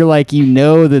that? And you're like,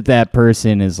 that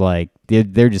person is like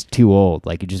they're just too old.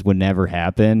 Like it just would never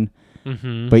happen.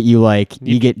 Mm-hmm. But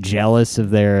you get jealous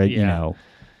of their,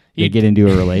 they get into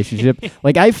a relationship.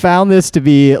 Like I found this to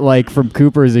be like from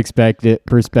Cooper's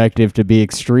perspective to be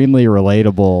extremely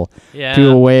relatable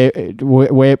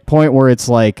to a point where it's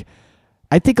like,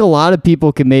 I think a lot of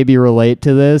people can maybe relate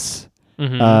to this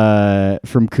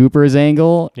from Cooper's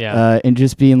angle. Yeah. And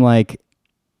just being like,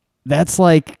 that's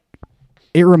like,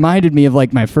 it reminded me of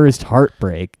like my first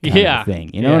heartbreak kind of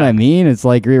thing. You know what I mean? It's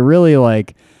like, it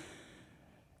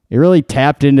really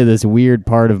tapped into this weird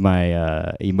part of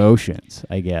my emotions,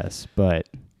 I guess. But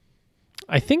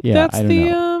I think that's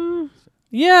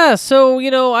so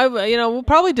we'll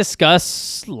probably discuss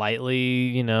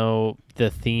slightly, the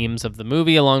themes of the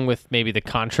movie along with maybe the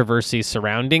controversy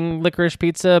surrounding Licorice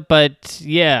Pizza, but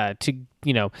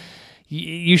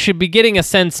you should be getting a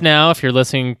sense now if you're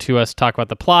listening to us talk about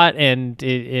the plot, and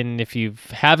if you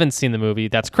haven't seen the movie,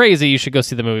 that's crazy. You should go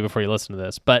see the movie before you listen to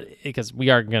this, but because we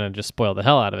are going to just spoil the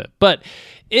hell out of it. But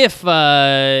if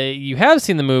you have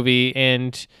seen the movie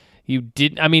and you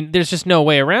did, there's just no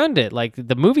way around it. Like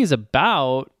the movie's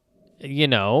about,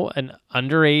 an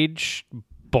underage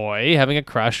boy having a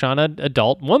crush on an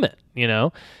adult woman,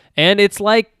 and it's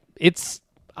like,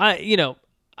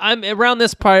 I'm around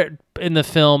this part in the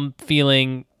film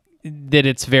feeling that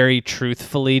it's very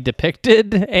truthfully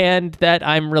depicted and that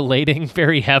I'm relating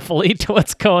very heavily to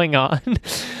what's going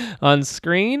on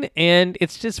screen. And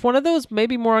it's just one of those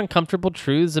maybe more uncomfortable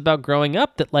truths about growing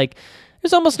up that like,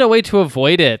 there's almost no way to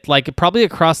avoid it. Like probably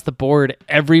across the board,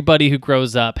 everybody who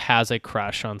grows up has a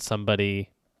crush on somebody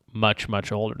much,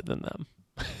 much older than them.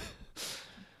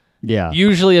 Yeah.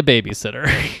 Usually a babysitter.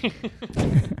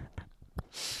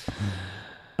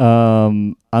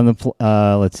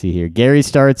 Let's see here. Gary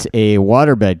starts a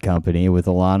waterbed company with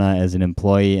Alana as an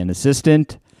employee and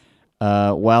assistant.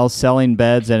 While selling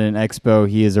beds at an expo,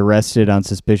 he is arrested on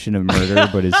suspicion of murder,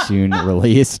 but is soon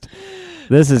released.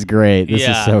 This is great. This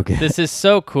is so good. This is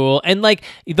so cool. And like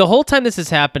the whole time this is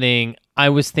happening, I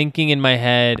was thinking in my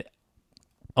head,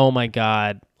 oh my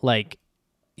God, like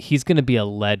he's going to be a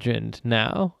legend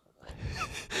now.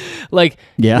 Like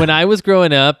when I was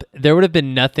growing up, there would have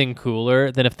been nothing cooler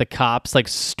than if the cops like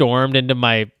stormed into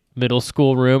my middle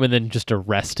school room and then just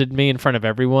arrested me in front of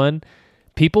everyone.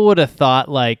 People would have thought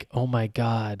like, oh my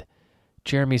God,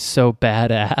 Jeremy's so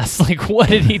badass. Like, what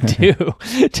did he do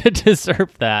to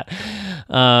deserve that?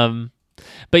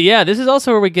 But yeah, this is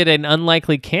also where we get an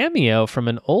unlikely cameo from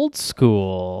an old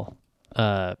school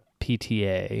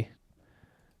PTA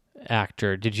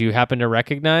actor. Did you happen to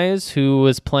recognize who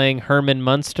was playing Herman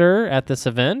Munster at this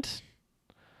event?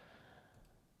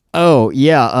 Oh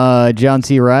yeah, John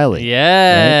C. Reilly.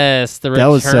 Yes, the return.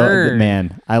 That was so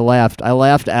man. I laughed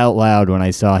out loud when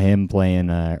I saw him playing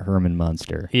Herman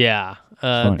Munster. Yeah.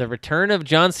 The return of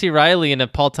John C. Reilly in a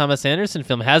Paul Thomas Anderson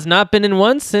film has not been in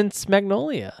one since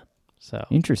Magnolia. So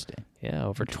Interesting. yeah,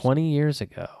 over 20 years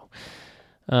ago.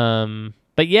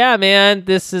 But yeah, man,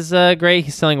 this is great.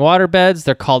 He's selling waterbeds.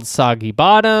 They're called Soggy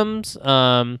Bottoms.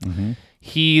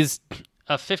 He's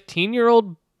a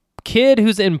 15-year-old kid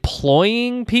who's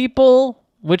employing people,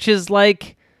 which is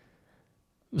like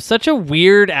such a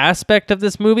weird aspect of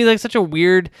this movie, like such a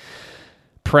weird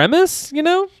premise, you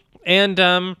know? And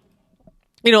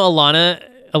you know,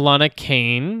 Alana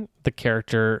Kane, the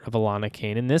character of Alana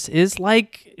Kane in this is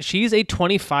like, she's a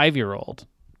 25-year-old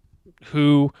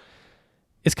who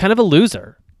is kind of a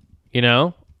loser, you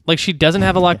know? Like, she doesn't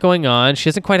have a lot going on. She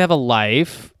doesn't quite have a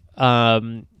life.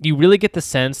 You really get the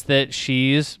sense that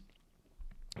she's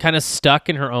kind of stuck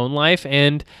in her own life,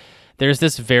 and there's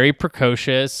this very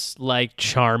precocious, like,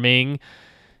 charming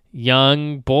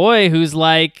young boy who's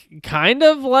like kind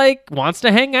of like wants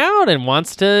to hang out and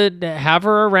wants to have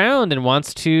her around and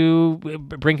wants to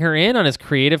bring her in on his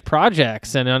creative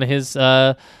projects and on his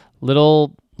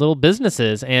little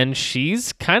businesses. And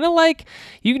she's kind of like,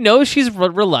 you know, she's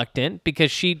reluctant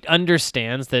because she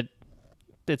understands that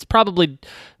it's probably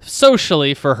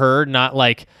socially for her not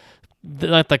like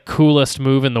the coolest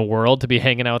move in the world to be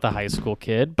hanging out with a high school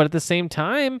kid, but at the same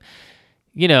time,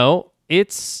 you know,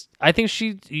 I think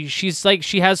she's like,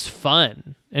 she has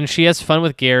fun, and she has fun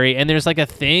with Gary, and there's like a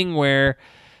thing where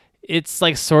it's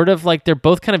like sort of like they're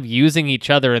both kind of using each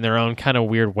other in their own kind of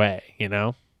weird way, you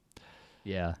know?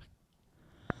 Yeah.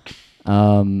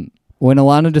 When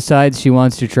Alana decides she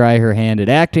wants to try her hand at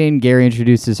acting, Gary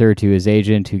introduces her to his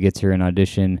agent, who gets her an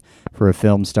audition for a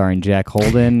film starring Jack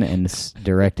Holden and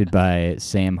directed by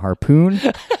Sam Harpoon.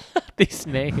 These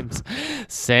names.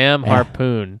 Sam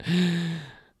Harpoon.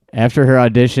 After her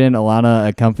audition, Alana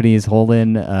accompanies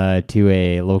Holden to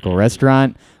a local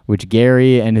restaurant, which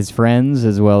Gary and his friends,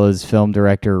 as well as film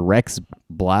director Rex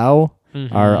Blau,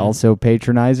 are also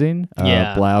patronizing.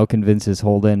 Yeah. Blau convinces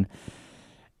Holden,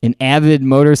 an avid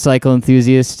motorcycle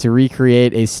enthusiast, to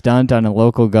recreate a stunt on a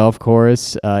local golf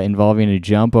course involving a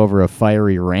jump over a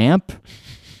fiery ramp.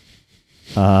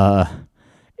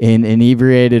 An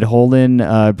inebriated Holden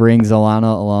brings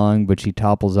Alana along, but she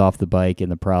topples off the bike in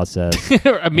the process.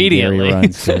 Immediately. Gary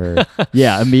runs to her.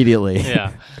 Yeah, immediately.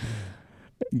 Yeah.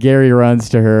 Gary runs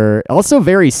to her, also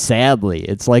very sadly.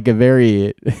 It's like a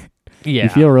very... Yeah. You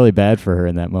feel really bad for her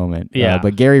in that moment. Yeah.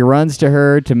 But Gary runs to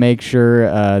her to make sure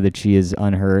that she is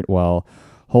unhurt while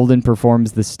Holden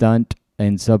performs the stunt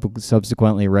and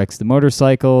subsequently wrecks the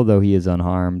motorcycle, though he is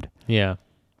unharmed. Yeah.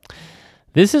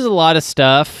 This is a lot of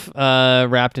stuff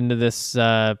wrapped into this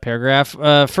paragraph.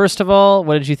 First of all,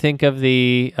 what did you think of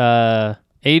the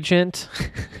agent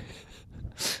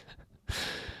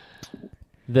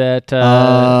that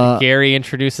Gary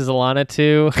introduces Alana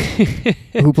to?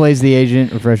 Who plays the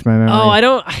agent? Refresh my memory. Oh, I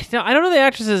don't know the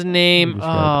actress's name. Oh,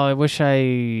 I wish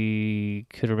I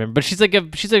could remember. But she's like a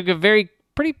very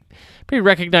pretty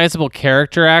recognizable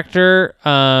character actor.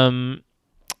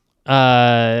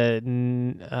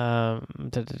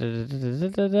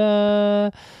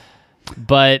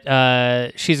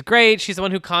 But she's great. She's the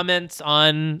one who comments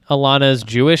on Alana's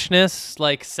Jewishness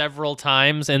like several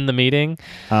times in the meeting.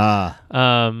 Okay.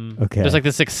 There's like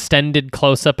this extended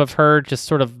close up of her just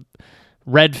sort of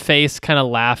red face kind of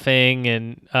laughing,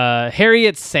 and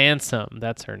Harriet Sansom,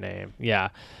 that's her name. Yeah.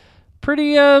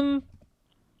 Pretty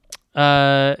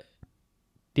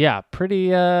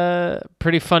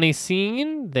pretty funny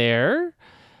scene there.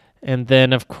 And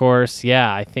then, of course,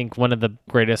 yeah, I think one of the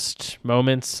greatest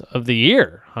moments of the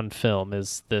year on film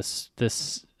is this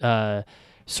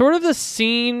sort of the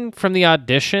scene from the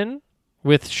audition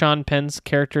with Sean Penn's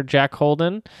character Jack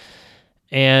Holden,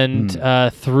 and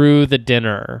through the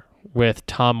dinner with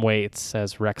Tom Waits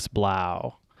as Rex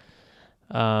Blau.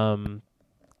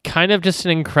 Kind of just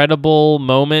an incredible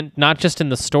moment, not just in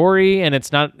the story, and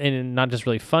it's not just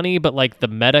really funny, but like the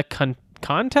meta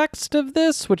context of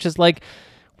this, which is like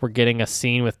we're getting a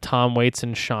scene with Tom Waits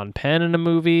and Sean Penn in a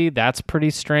movie. That's pretty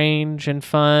strange and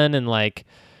fun, and like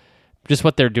just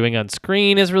what they're doing on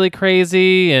screen is really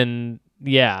crazy. And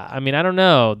yeah, I mean, I don't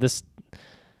know, this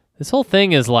whole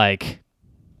thing is like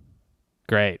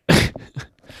great.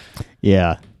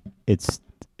 Yeah.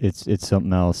 it's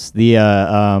something else.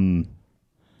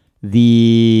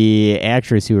 The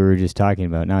actress who we were just talking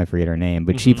about, now I forget her name,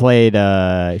 but she played.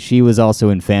 She was also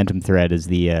in Phantom Thread as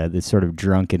the sort of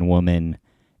drunken woman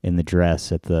in the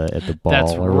dress at the ball.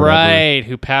 That's or right. whatever.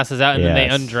 Who passes out and then they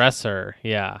Yes. undress her.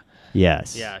 Yeah.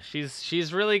 Yes. Yeah.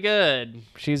 She's really good.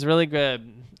 She's really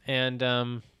good.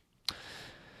 And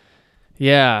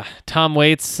yeah, Tom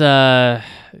Waits. You can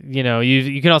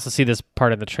also see this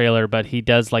part in the trailer, but he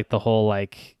does like the whole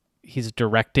like he's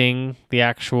directing the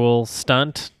actual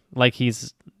stunt. Like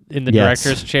he's in the Yes.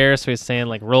 director's chair, so he's saying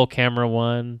like roll camera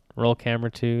 1, roll camera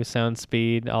 2, sound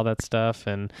speed, all that stuff.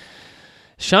 And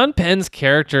Sean Penn's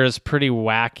character is pretty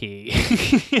wacky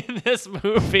in this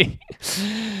movie.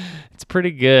 It's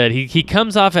pretty good. He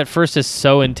comes off at first as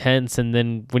so intense, and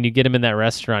then when you get him in that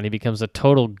restaurant, he becomes a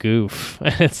total goof.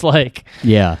 It's like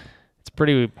Yeah. it's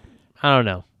pretty. I don't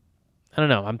know.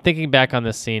 I'm thinking back on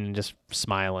this scene and just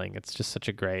smiling. It's just such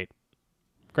a great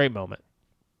moment.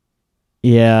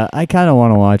 Yeah, I kind of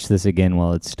want to watch this again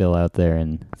while it's still out there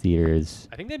in theaters.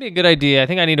 I think that'd be a good idea. I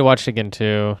think I need to watch it again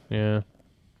too. Yeah.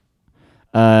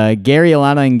 Gary,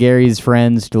 Alana, and Gary's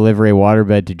friends deliver a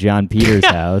waterbed to John Peters'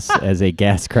 house as a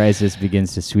gas crisis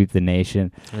begins to sweep the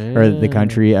nation or the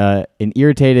country. An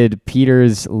irritated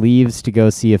Peters leaves to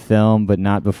go see a film, but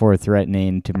not before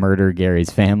threatening to murder Gary's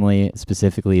family,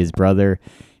 specifically his brother,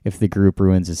 if the group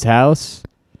ruins his house.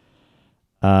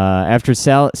 After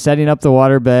setting up the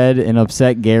waterbed, an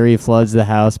upset Gary floods the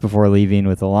house before leaving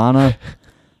with Alana.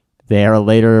 They are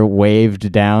later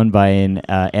waved down by an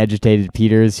agitated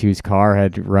Peters whose car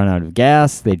had run out of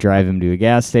gas. They drive him to a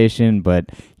gas station, but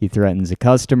he threatens a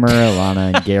customer.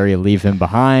 Alana and Gary leave him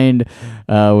behind,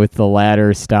 with the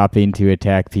latter stopping to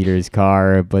attack Peters'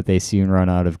 car, but they soon run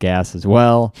out of gas as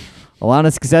well.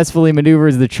 Alana successfully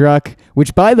maneuvers the truck,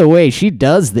 which, by the way, she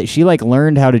does that. She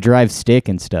learned how to drive stick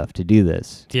and stuff to do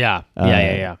this. Yeah.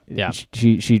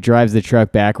 She drives the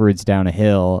truck backwards down a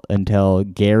hill until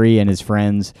Gary and his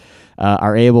friends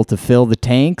are able to fill the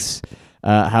tanks.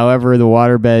 However, the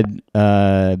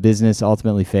waterbed business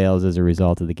ultimately fails as a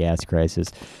result of the gas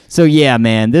crisis. So yeah,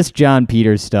 man, this John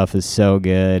Peters stuff is so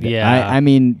good. Yeah. I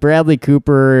mean, Bradley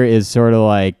Cooper is sort of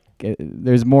like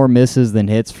there's more misses than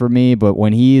hits for me, but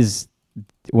when he's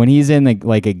in a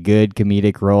good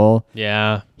comedic role,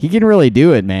 Yeah. he can really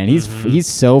do it, man. He's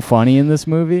so funny in this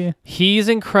movie. He's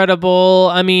incredible.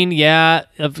 I mean, I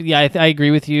agree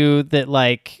with you that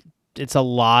it's a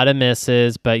lot of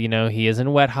misses, but he is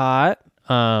in Wet Hot,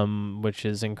 which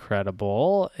is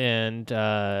incredible, and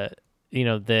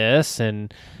this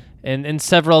and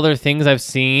several other things I've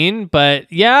seen.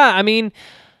 But yeah, I mean,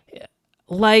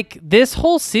 this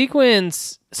whole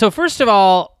sequence. So first of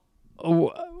all,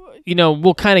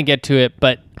 we'll kind of get to it,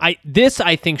 but I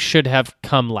think should have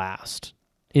come last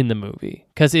in the movie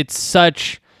because it's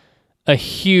such a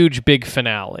huge big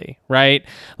finale, right?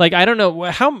 I don't know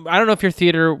if your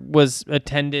theater was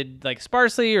attended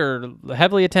sparsely or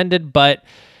heavily attended, but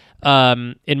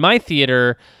in my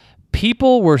theater,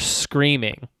 people were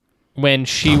screaming when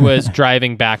she was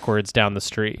driving backwards down the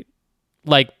street.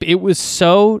 It was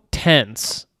so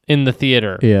tense in the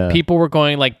theater. Yeah. People were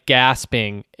going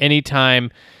gasping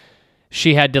anytime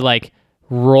she had to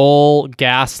roll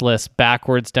gasless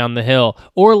backwards down the hill,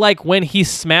 or when he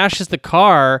smashes the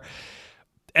car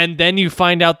and then you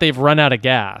find out they've run out of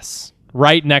gas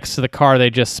right next to the car they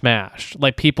just smashed.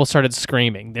 People started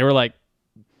screaming. They were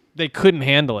they couldn't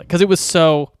handle it because it was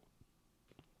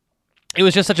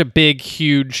just such a big,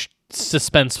 huge,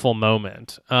 suspenseful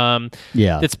moment.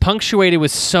 It's punctuated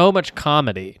with so much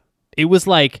comedy. It was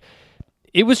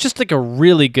just a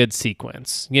really good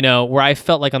sequence, where I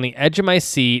felt on the edge of my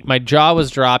seat, my jaw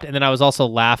was dropped, and then I was also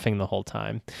laughing the whole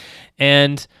time.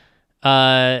 And,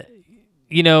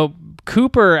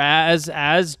 Cooper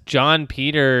as John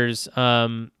Peters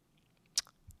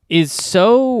is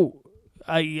so,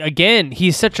 again,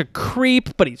 he's such a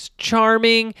creep, but he's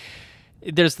charming.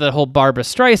 There's the whole Barbra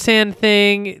Streisand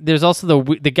thing. There's also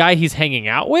the guy he's hanging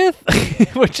out with,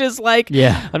 which is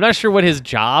I'm not sure what his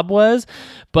job was,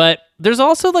 but there's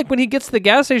also when he gets to the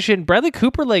gas station, Bradley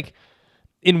Cooper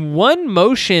in one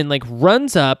motion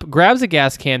runs up, grabs a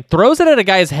gas can, throws it at a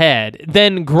guy's head,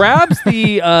 then grabs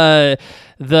the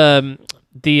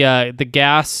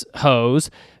gas hose,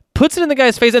 puts it in the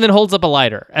guy's face, and then holds up a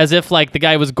lighter as if the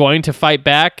guy was going to fight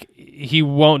back. He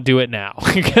won't do it now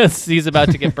because he's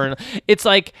about to get burned. It's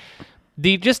the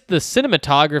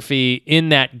cinematography in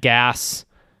that gas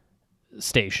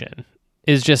station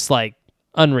is just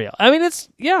unreal. I mean, it's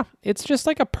just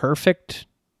a perfect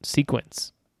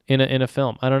sequence in a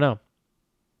film. I don't know.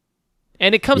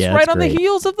 And it comes right on the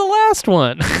heels of the last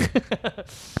one.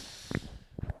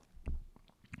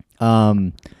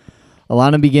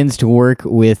 Alana begins to work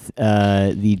with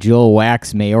the Joel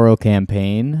Wax mayoral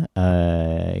campaign.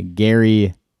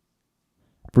 Gary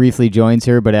briefly joins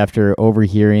her, but after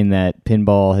overhearing that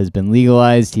pinball has been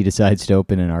legalized, he decides to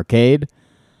open an arcade.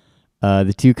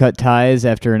 The two cut ties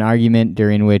after an argument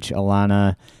during which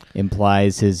Alana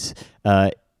implies his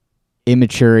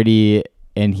immaturity,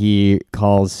 and he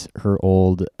calls her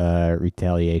old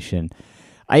retaliation.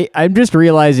 I'm just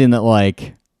realizing that,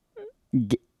 like,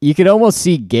 you could almost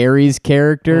see Gary's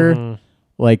character,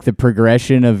 like the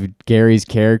progression of Gary's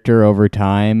character over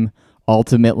time,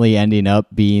 ultimately ending up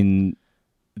being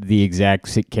the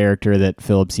exact character that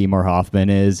Philip Seymour Hoffman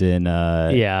is in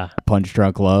Punch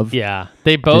Drunk Love. Yeah.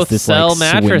 They both this, sell like,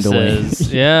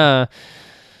 mattresses. Yeah.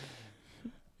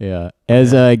 Yeah.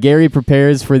 As Gary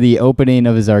prepares for the opening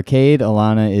of his arcade,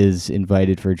 Alana is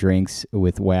invited for drinks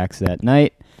with Wax that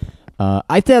night.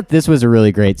 I thought this was a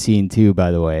really great scene too,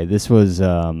 by the way. This was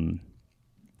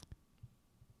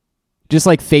just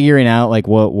like figuring out like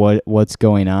what's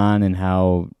going on and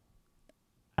how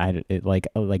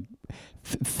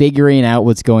figuring out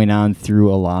what's going on through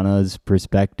Alana's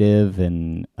perspective,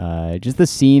 and just the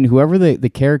scene, whoever the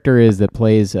character is that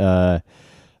plays Joel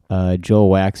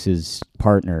Wax's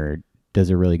partner does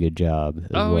a really good job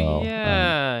as well.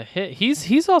 Yeah.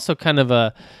 He's also kind of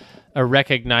a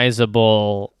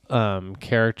recognizable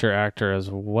character actor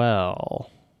as well.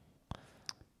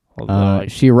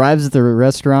 She arrives at the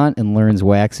restaurant and learns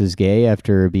Wax is gay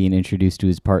after being introduced to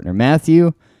his partner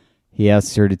Matthew. He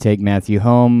asks her to take Matthew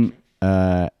home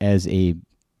as a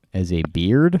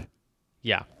beard.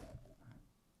 Yeah.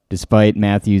 Despite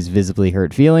Matthew's visibly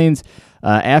hurt feelings.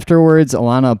 Afterwards,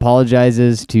 Alana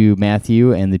apologizes to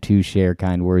Matthew, and the two share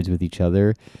kind words with each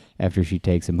other after she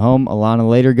takes him home. Alana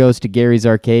later goes to Gary's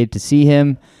arcade to see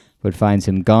him, but finds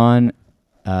him gone,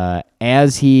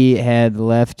 as he had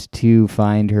left to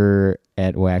find her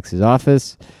at Wax's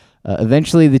office.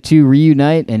 Eventually, the two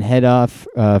reunite and head off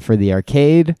for the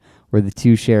arcade, where the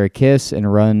two share a kiss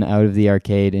and run out of the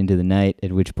arcade into the night,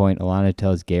 at which point Alana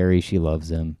tells Gary she loves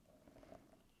him.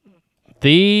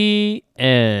 The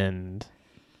end.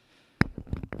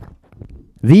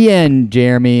 The end,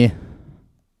 Jeremy.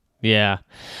 Yeah.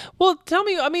 Well, tell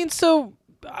me, I mean, so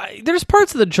there's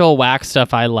parts of the Joel Wax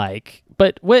stuff I like,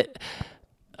 but what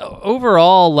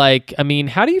overall, like, I mean,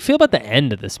 how do you feel about the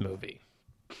end of this movie?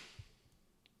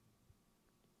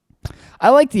 I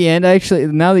like the end. Actually,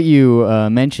 now that you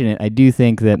mention it, I do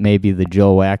think that maybe the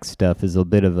Joel Wax stuff is a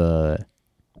bit of a,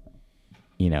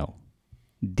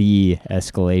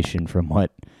 de-escalation from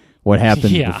what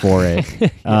happened before it.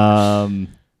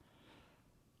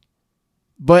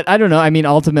 But I don't know. I mean,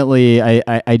 ultimately,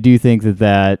 I do think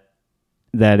that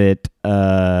it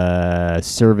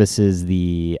services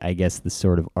the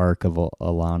sort of arc of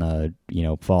Alana,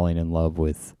 falling in love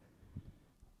with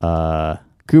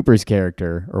Cooper's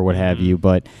character or what have you.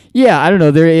 But yeah, I don't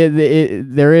know.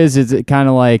 There is it's kind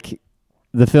of like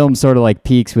the film sort of like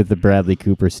peaks with the Bradley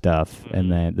Cooper stuff and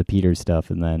then the Peter stuff,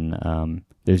 and then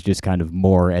there's just kind of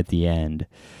more at the end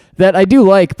that I do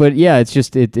like. But yeah, it's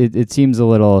just it seems a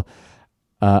little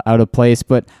out of place.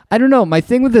 But I don't know. My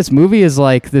thing with this movie is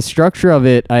like the structure of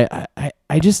it.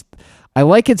 I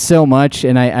like it so much,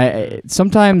 and I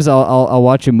sometimes I'll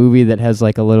watch a movie that has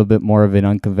like a little bit more of an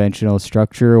unconventional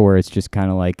structure where it's just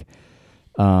kind of like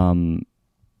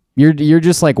you're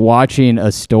just like watching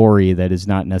a story that is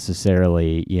not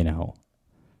necessarily,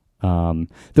 the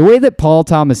way that Paul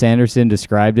Thomas Anderson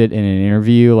described it in an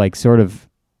interview, like sort of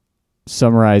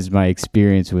summarized my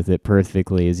experience with it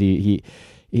perfectly. Is he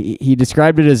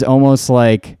described it as almost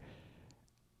like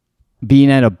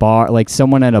being at a bar, like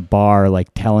someone at a bar,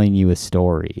 like telling you a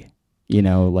story,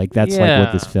 like that's like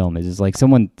what this film is. It's like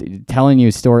someone telling you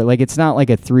a story. Like it's not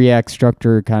like a 3-act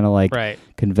structure, kind of like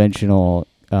conventional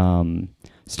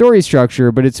story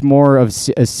structure, but it's more of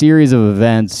a series of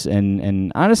events.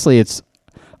 And honestly, it's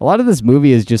a lot of this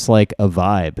movie is just like a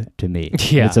vibe to me.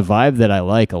 Yeah. It's a vibe that I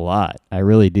like a lot. I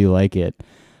really do like it.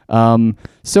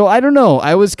 So I don't know.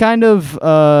 I was kind of,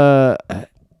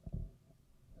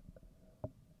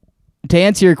 to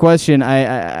answer your question,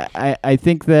 I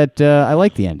think that I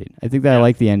like the ending. I think that I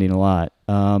like the ending a lot.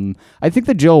 I think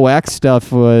the Joel Wax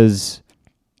stuff was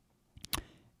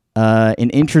an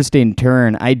interesting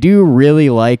turn. I do really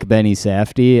like Benny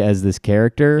Safdie as this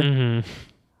character. Mm-hmm.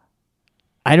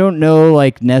 I don't know,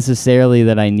 like, necessarily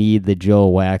that I need the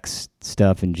Joel Wax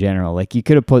stuff in general. Like, you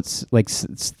could have put, like,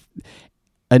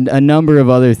 a number of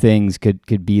other things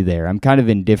could be there. I'm kind of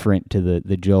indifferent to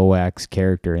the Joel Wax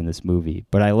character in this movie,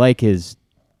 but I like his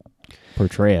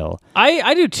portrayal.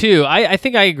 I do too. I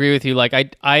think I agree with you. Like,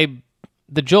 I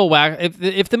the Joel Wax.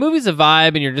 If the movie's a vibe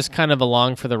and you're just kind of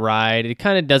along for the ride, it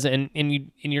kind of doesn't, and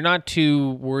you're not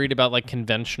too worried about like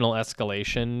conventional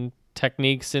escalation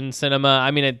techniques in cinema.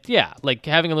 I mean, like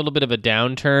having a little bit of a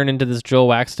downturn into this Joel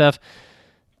Wax stuff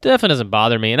definitely doesn't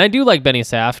bother me, and I do like Benny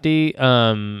Safdie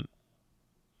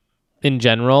in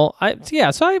general. It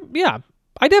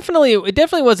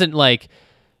definitely wasn't like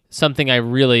something I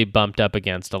really bumped up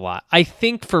against a lot. I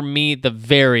think for me, the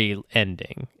very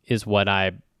ending is what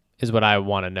I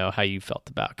want to know how you felt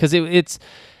about, because it's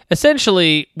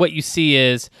essentially what you see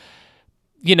is,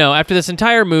 after this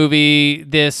entire movie,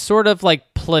 this sort of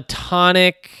like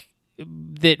platonic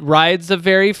that rides a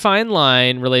very fine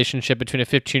line relationship between a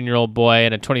 15-year-old boy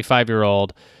and a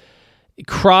 25-year-old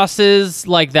crosses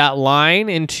like that line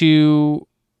into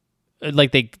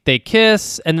like they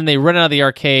kiss, and then they run out of the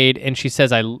arcade, and she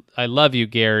says, I love you,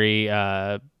 Gary,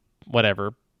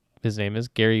 whatever his name is,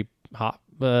 Gary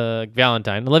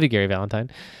Valentine. I love you, Gary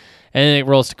Valentine. And then it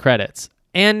rolls to credits.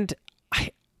 And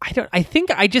I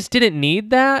think I just didn't need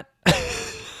that.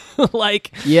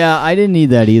 Yeah, I didn't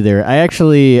need that either.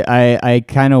 I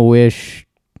kind of wish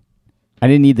I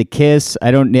didn't need the kiss. I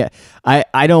don't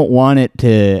want it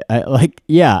to I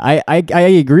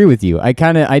agree with you. I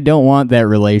don't want that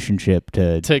relationship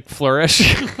to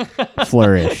flourish.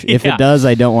 flourish. If it does,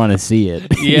 I don't want to see it.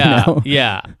 Yeah.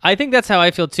 Yeah. I think that's how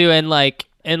I feel too. And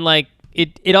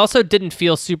it also didn't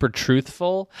feel super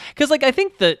truthful, because I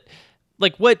think that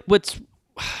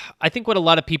what a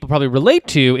lot of people probably relate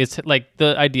to is like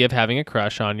the idea of having a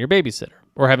crush on your babysitter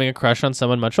or having a crush on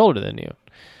someone much older than you.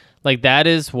 Like, that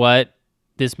is what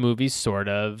this movie sort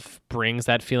of brings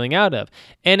that feeling out of.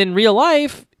 And in real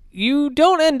life, you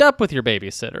don't end up with your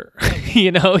babysitter.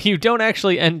 You don't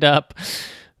actually end up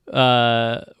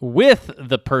with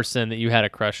the person that you had a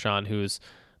crush on who's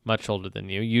much older than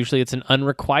you. Usually it's an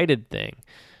unrequited thing.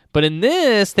 But in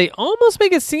this, they almost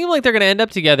make it seem like they're going to end up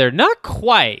together. Not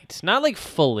quite. Not like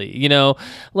fully,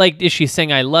 Like, is she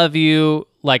saying, I love you,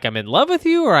 like I'm in love with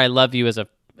you, or I love you as a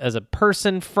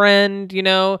person, friend,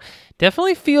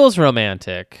 Definitely feels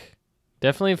romantic.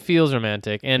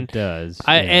 And it does.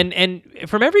 And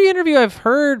from every interview I've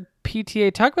heard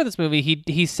PTA talk about this movie,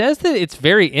 he says that it's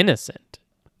very innocent.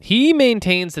 He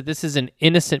maintains that this is an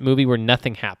innocent movie where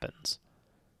nothing happens.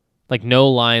 Like, no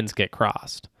lines get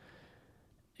crossed.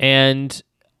 And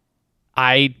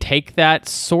I take that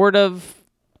sort of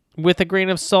with a grain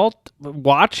of salt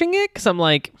watching it, because I'm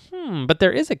like, but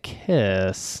there is a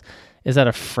kiss. Is that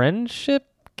a friendship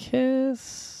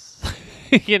kiss?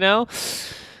 I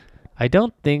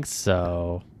don't think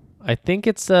so. I think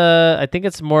it's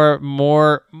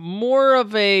more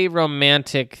of a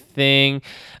romantic thing.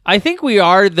 I think we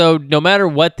are, though, no matter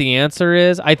what the answer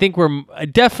is. I think we're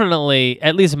definitely,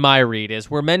 at least my read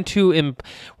is, we're meant to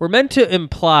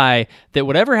imply that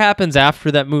whatever happens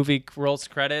after that movie rolls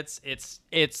credits, it's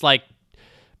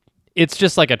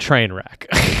just like a train wreck.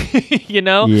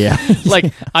 Yeah.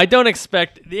 Like, I don't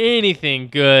expect anything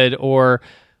good or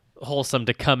wholesome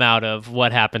to come out of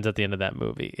what happens at the end of that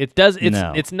movie.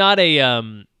 It's not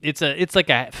a it's like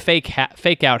a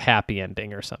fake out happy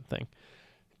ending or something.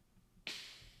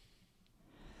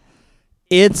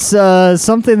 It's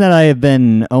something that I have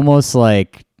been almost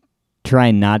like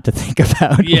trying not to think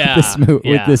about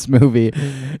with this movie.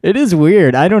 It is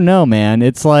weird. I don't know, man.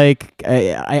 It's like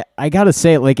I gotta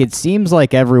say, like, it seems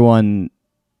like everyone,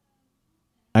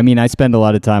 I mean, I spend a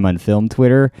lot of time on film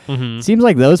Twitter. Mm-hmm. It seems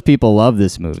like those people love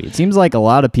this movie. It seems like a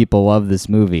lot of people love this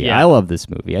movie. Yeah. I love this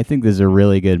movie. I think this is a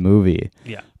really good movie.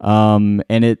 Yeah.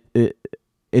 And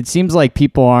it seems like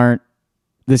people aren't,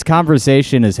 this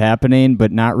conversation is happening,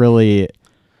 but not really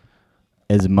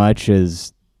as much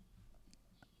as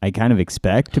I kind of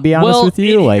expect, to be honest with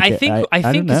you. I think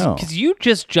don't know. because you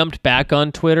just jumped back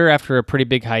on Twitter after a pretty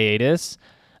big hiatus.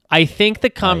 I think the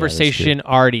conversation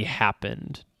already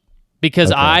happened.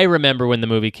 Because Okay. I remember when the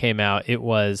movie came out, it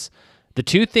was the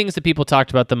two things that people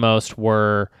talked about the most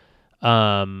were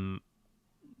the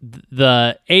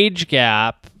age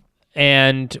gap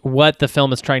and what the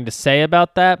film is trying to say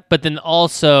about that. But then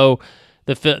also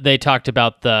they talked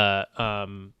about the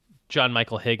John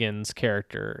Michael Higgins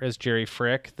character as Jerry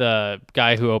Frick, the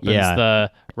guy who opens the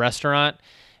restaurant.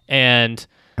 And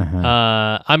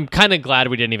I'm kind of glad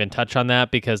we didn't even touch on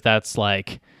that, because that's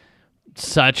like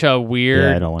such a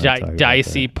weird,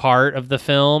 dicey part of the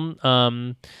film,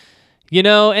 but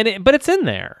it's in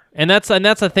there, and that's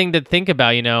a thing to think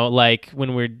about. Like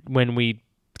when we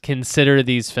consider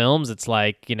these films, it's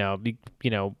like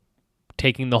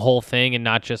taking the whole thing and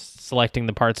not just selecting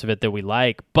the parts of it that we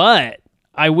like. But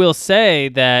I will say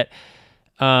that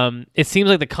it seems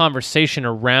like the conversation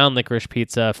around Licorice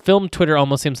Pizza, film Twitter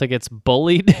almost seems like it's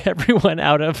bullied everyone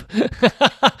out of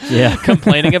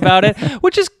complaining about it,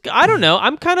 which is, I don't know.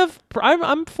 I'm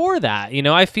for that. You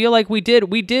know, I feel like we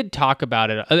did talk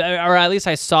about it, or at least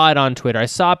I saw it on Twitter. I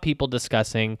saw people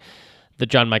discussing the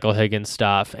John Michael Higgins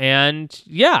stuff, and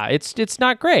yeah, it's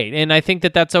not great, and I think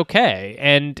that that's okay,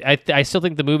 and I still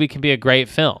think the movie can be a great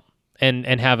film and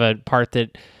have a part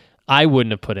that I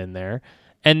wouldn't have put in there.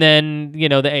 And then, you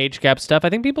know, the age gap stuff,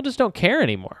 I think people just don't care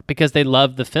anymore because they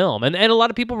love the film. And a lot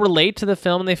of people relate to the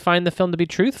film and they find the film to be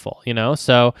truthful, you know?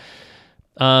 So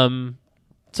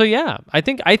yeah, I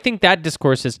think that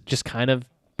discourse is just kind of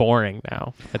boring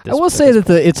now at this I will say that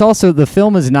it's also, the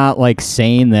film is not like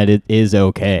saying that it is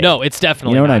okay. No, it's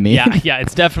definitely You know not. what I mean? Yeah,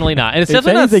 it's definitely not. And it's if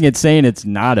definitely anything, not, it's saying it's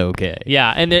not okay.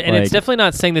 yeah, and it's definitely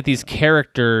not saying that these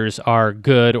characters are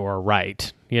good or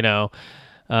right, you know?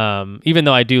 Even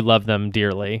though I do love them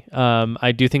dearly,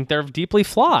 I do think they're deeply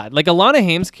flawed. Like Alana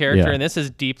Haim's character in this is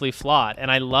deeply flawed,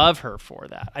 and I love her for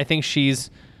that. I think she's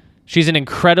an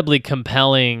incredibly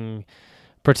compelling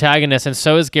protagonist, and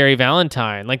so is Gary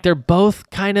Valentine. Like they're both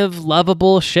kind of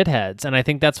lovable shitheads, and I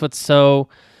think that's what's so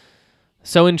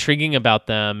intriguing about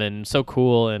them and so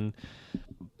cool. And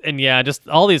yeah, just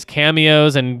all these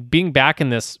cameos and being back in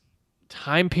this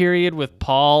time period with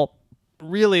Paul,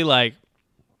 really like.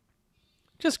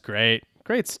 Just great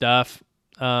stuff.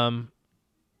 So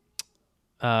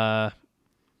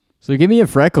give me a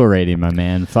freckle rating, my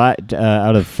man. 5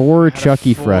 out of 4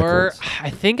 Chucky freckles.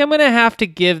 I think I'm gonna have to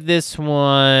give this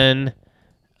one,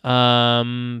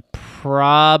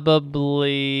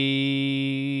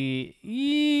 probably.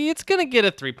 It's gonna get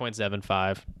a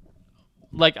 3.75.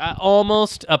 Like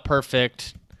almost a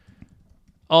perfect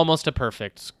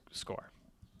score.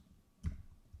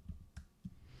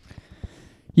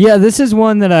 Yeah, this is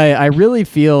one that I really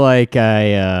feel like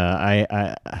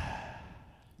I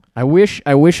wish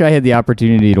I had the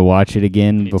opportunity to watch it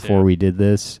again before we did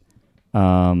this,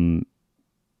 because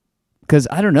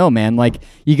I don't know, man. Like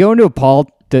you go into a Paul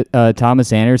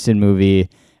Thomas Anderson movie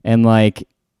and like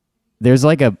there's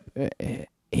like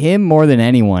him more than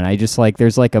anyone. I just like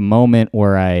there's like a moment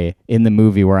where in the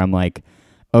movie where I'm like,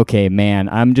 okay, man,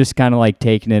 I'm just kind of like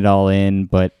taking it all in,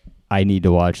 but I need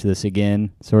to watch this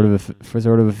again, sort of a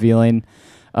feeling.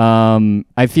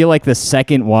 I feel like the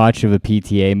second watch of a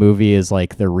PTA movie is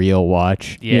like the real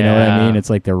watch. Yeah. You know what I mean? It's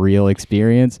like the real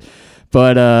experience.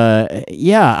 But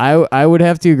yeah, I would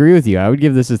have to agree with you. I would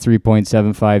give this a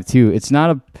 3.75 too. It's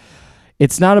not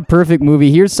a perfect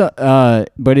movie.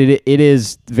 But it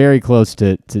is very close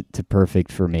to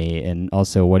perfect for me. And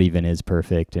also, what even is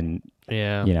perfect? And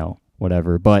you know,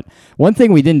 whatever. But one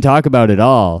thing we didn't talk about at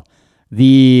all.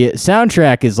 The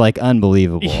soundtrack is like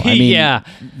unbelievable. I mean,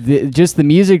 just the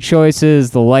music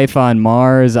choices, the Life on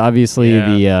Mars, obviously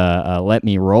the Let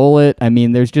Me Roll It. I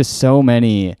mean, there's just so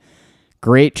many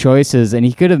great choices, and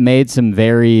he could have made some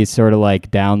very sort of like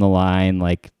down the line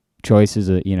like choices,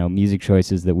 music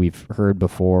choices that we've heard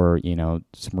before, some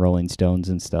Rolling Stones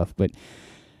and stuff. But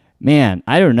man,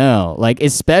 I don't know. Like,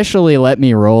 especially Let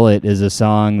Me Roll It is a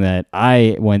song that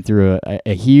I went through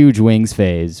a huge Wings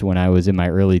phase when I was in my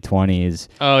early 20s.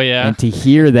 Oh, yeah. And to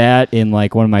hear that in,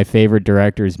 like, one of my favorite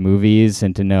director's movies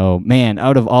and to know, man,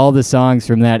 out of all the songs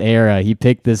from that era, he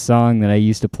picked this song that I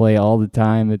used to play all the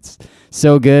time. It's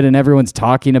so good, and everyone's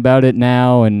talking about it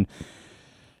now, and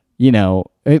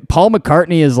Paul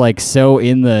McCartney is like so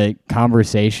in the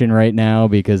conversation right now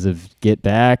because of Get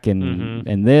Back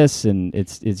and this, and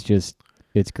it's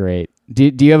great.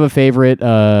 Do you have a favorite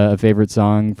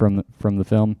song from the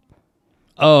film?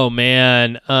 Oh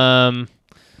man,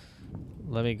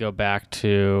 let me go back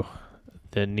to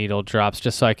the needle drops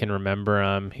just so I can remember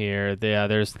them here. Yeah,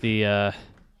 there's the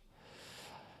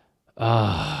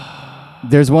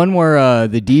There's one where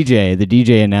the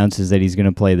DJ announces that he's going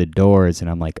to play the Doors, and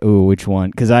I'm like, ooh, which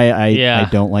one? Because I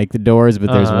don't like the Doors,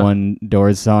 but there's one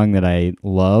Doors song that I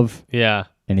love. Yeah.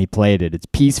 And he played it. It's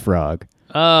Peace Frog.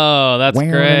 Oh, that's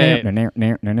great.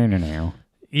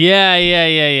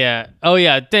 Yeah. Oh,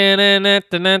 yeah.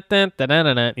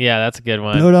 Yeah, that's a good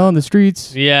one. Blood on the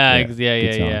streets. Yeah. I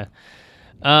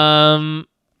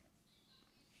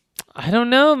don't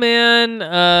know,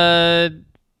 man.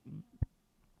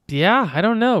 Yeah, I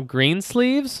don't know. Green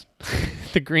Sleeves?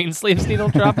 The Green Sleeves needle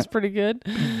drop is pretty good.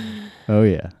 Oh,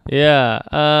 yeah. Yeah.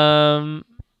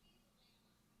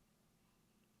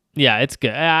 Yeah, it's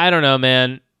good. I don't know,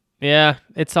 man. Yeah,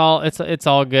 it's all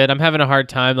good. I'm having a hard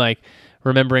time like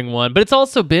remembering one, but it's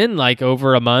also been like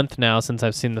over a month now since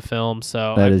I've seen the film,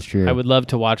 so that is true. I would love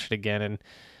to watch it again and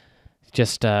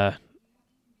just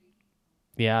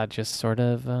just sort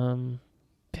of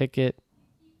pick it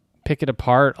pick it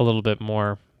apart a little bit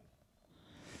more.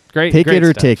 Great. Pick great it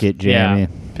or stuff. ticket, Jeremy. Yeah,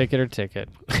 pick it or ticket.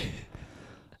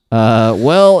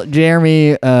 Well,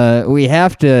 Jeremy, we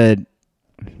have to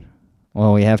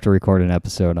record an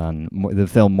episode on the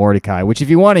film Mordecai, which if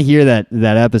you want to hear that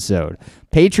episode,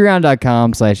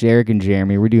 patreon.com/Eric and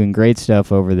Jeremy. We're doing great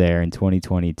stuff over there in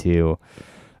 2022.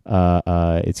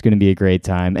 It's going to be a great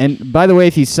time. And by the way,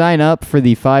 if you sign up for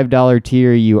the $5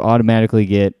 tier, you automatically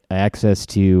get access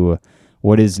to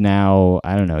what is now,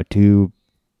 I don't know, 3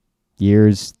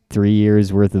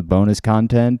 years worth of bonus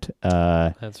content.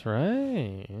 That's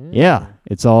right. Yeah,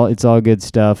 it's all good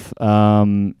stuff.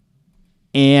 And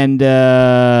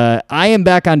I am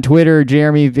back on Twitter,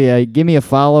 Jeremy. Give me a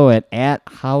follow at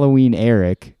Halloween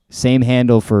Eric. Same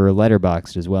handle for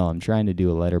Letterboxd as well. I'm trying to do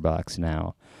a Letterboxd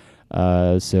now.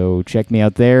 So check me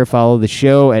out there. Follow the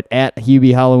show at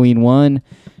Hubie Halloween1.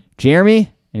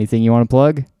 Jeremy, anything you want to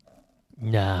plug?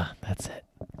 Nah, that's it.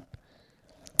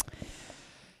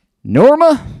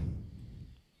 Norma,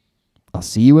 I'll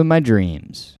see you in my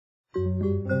dreams.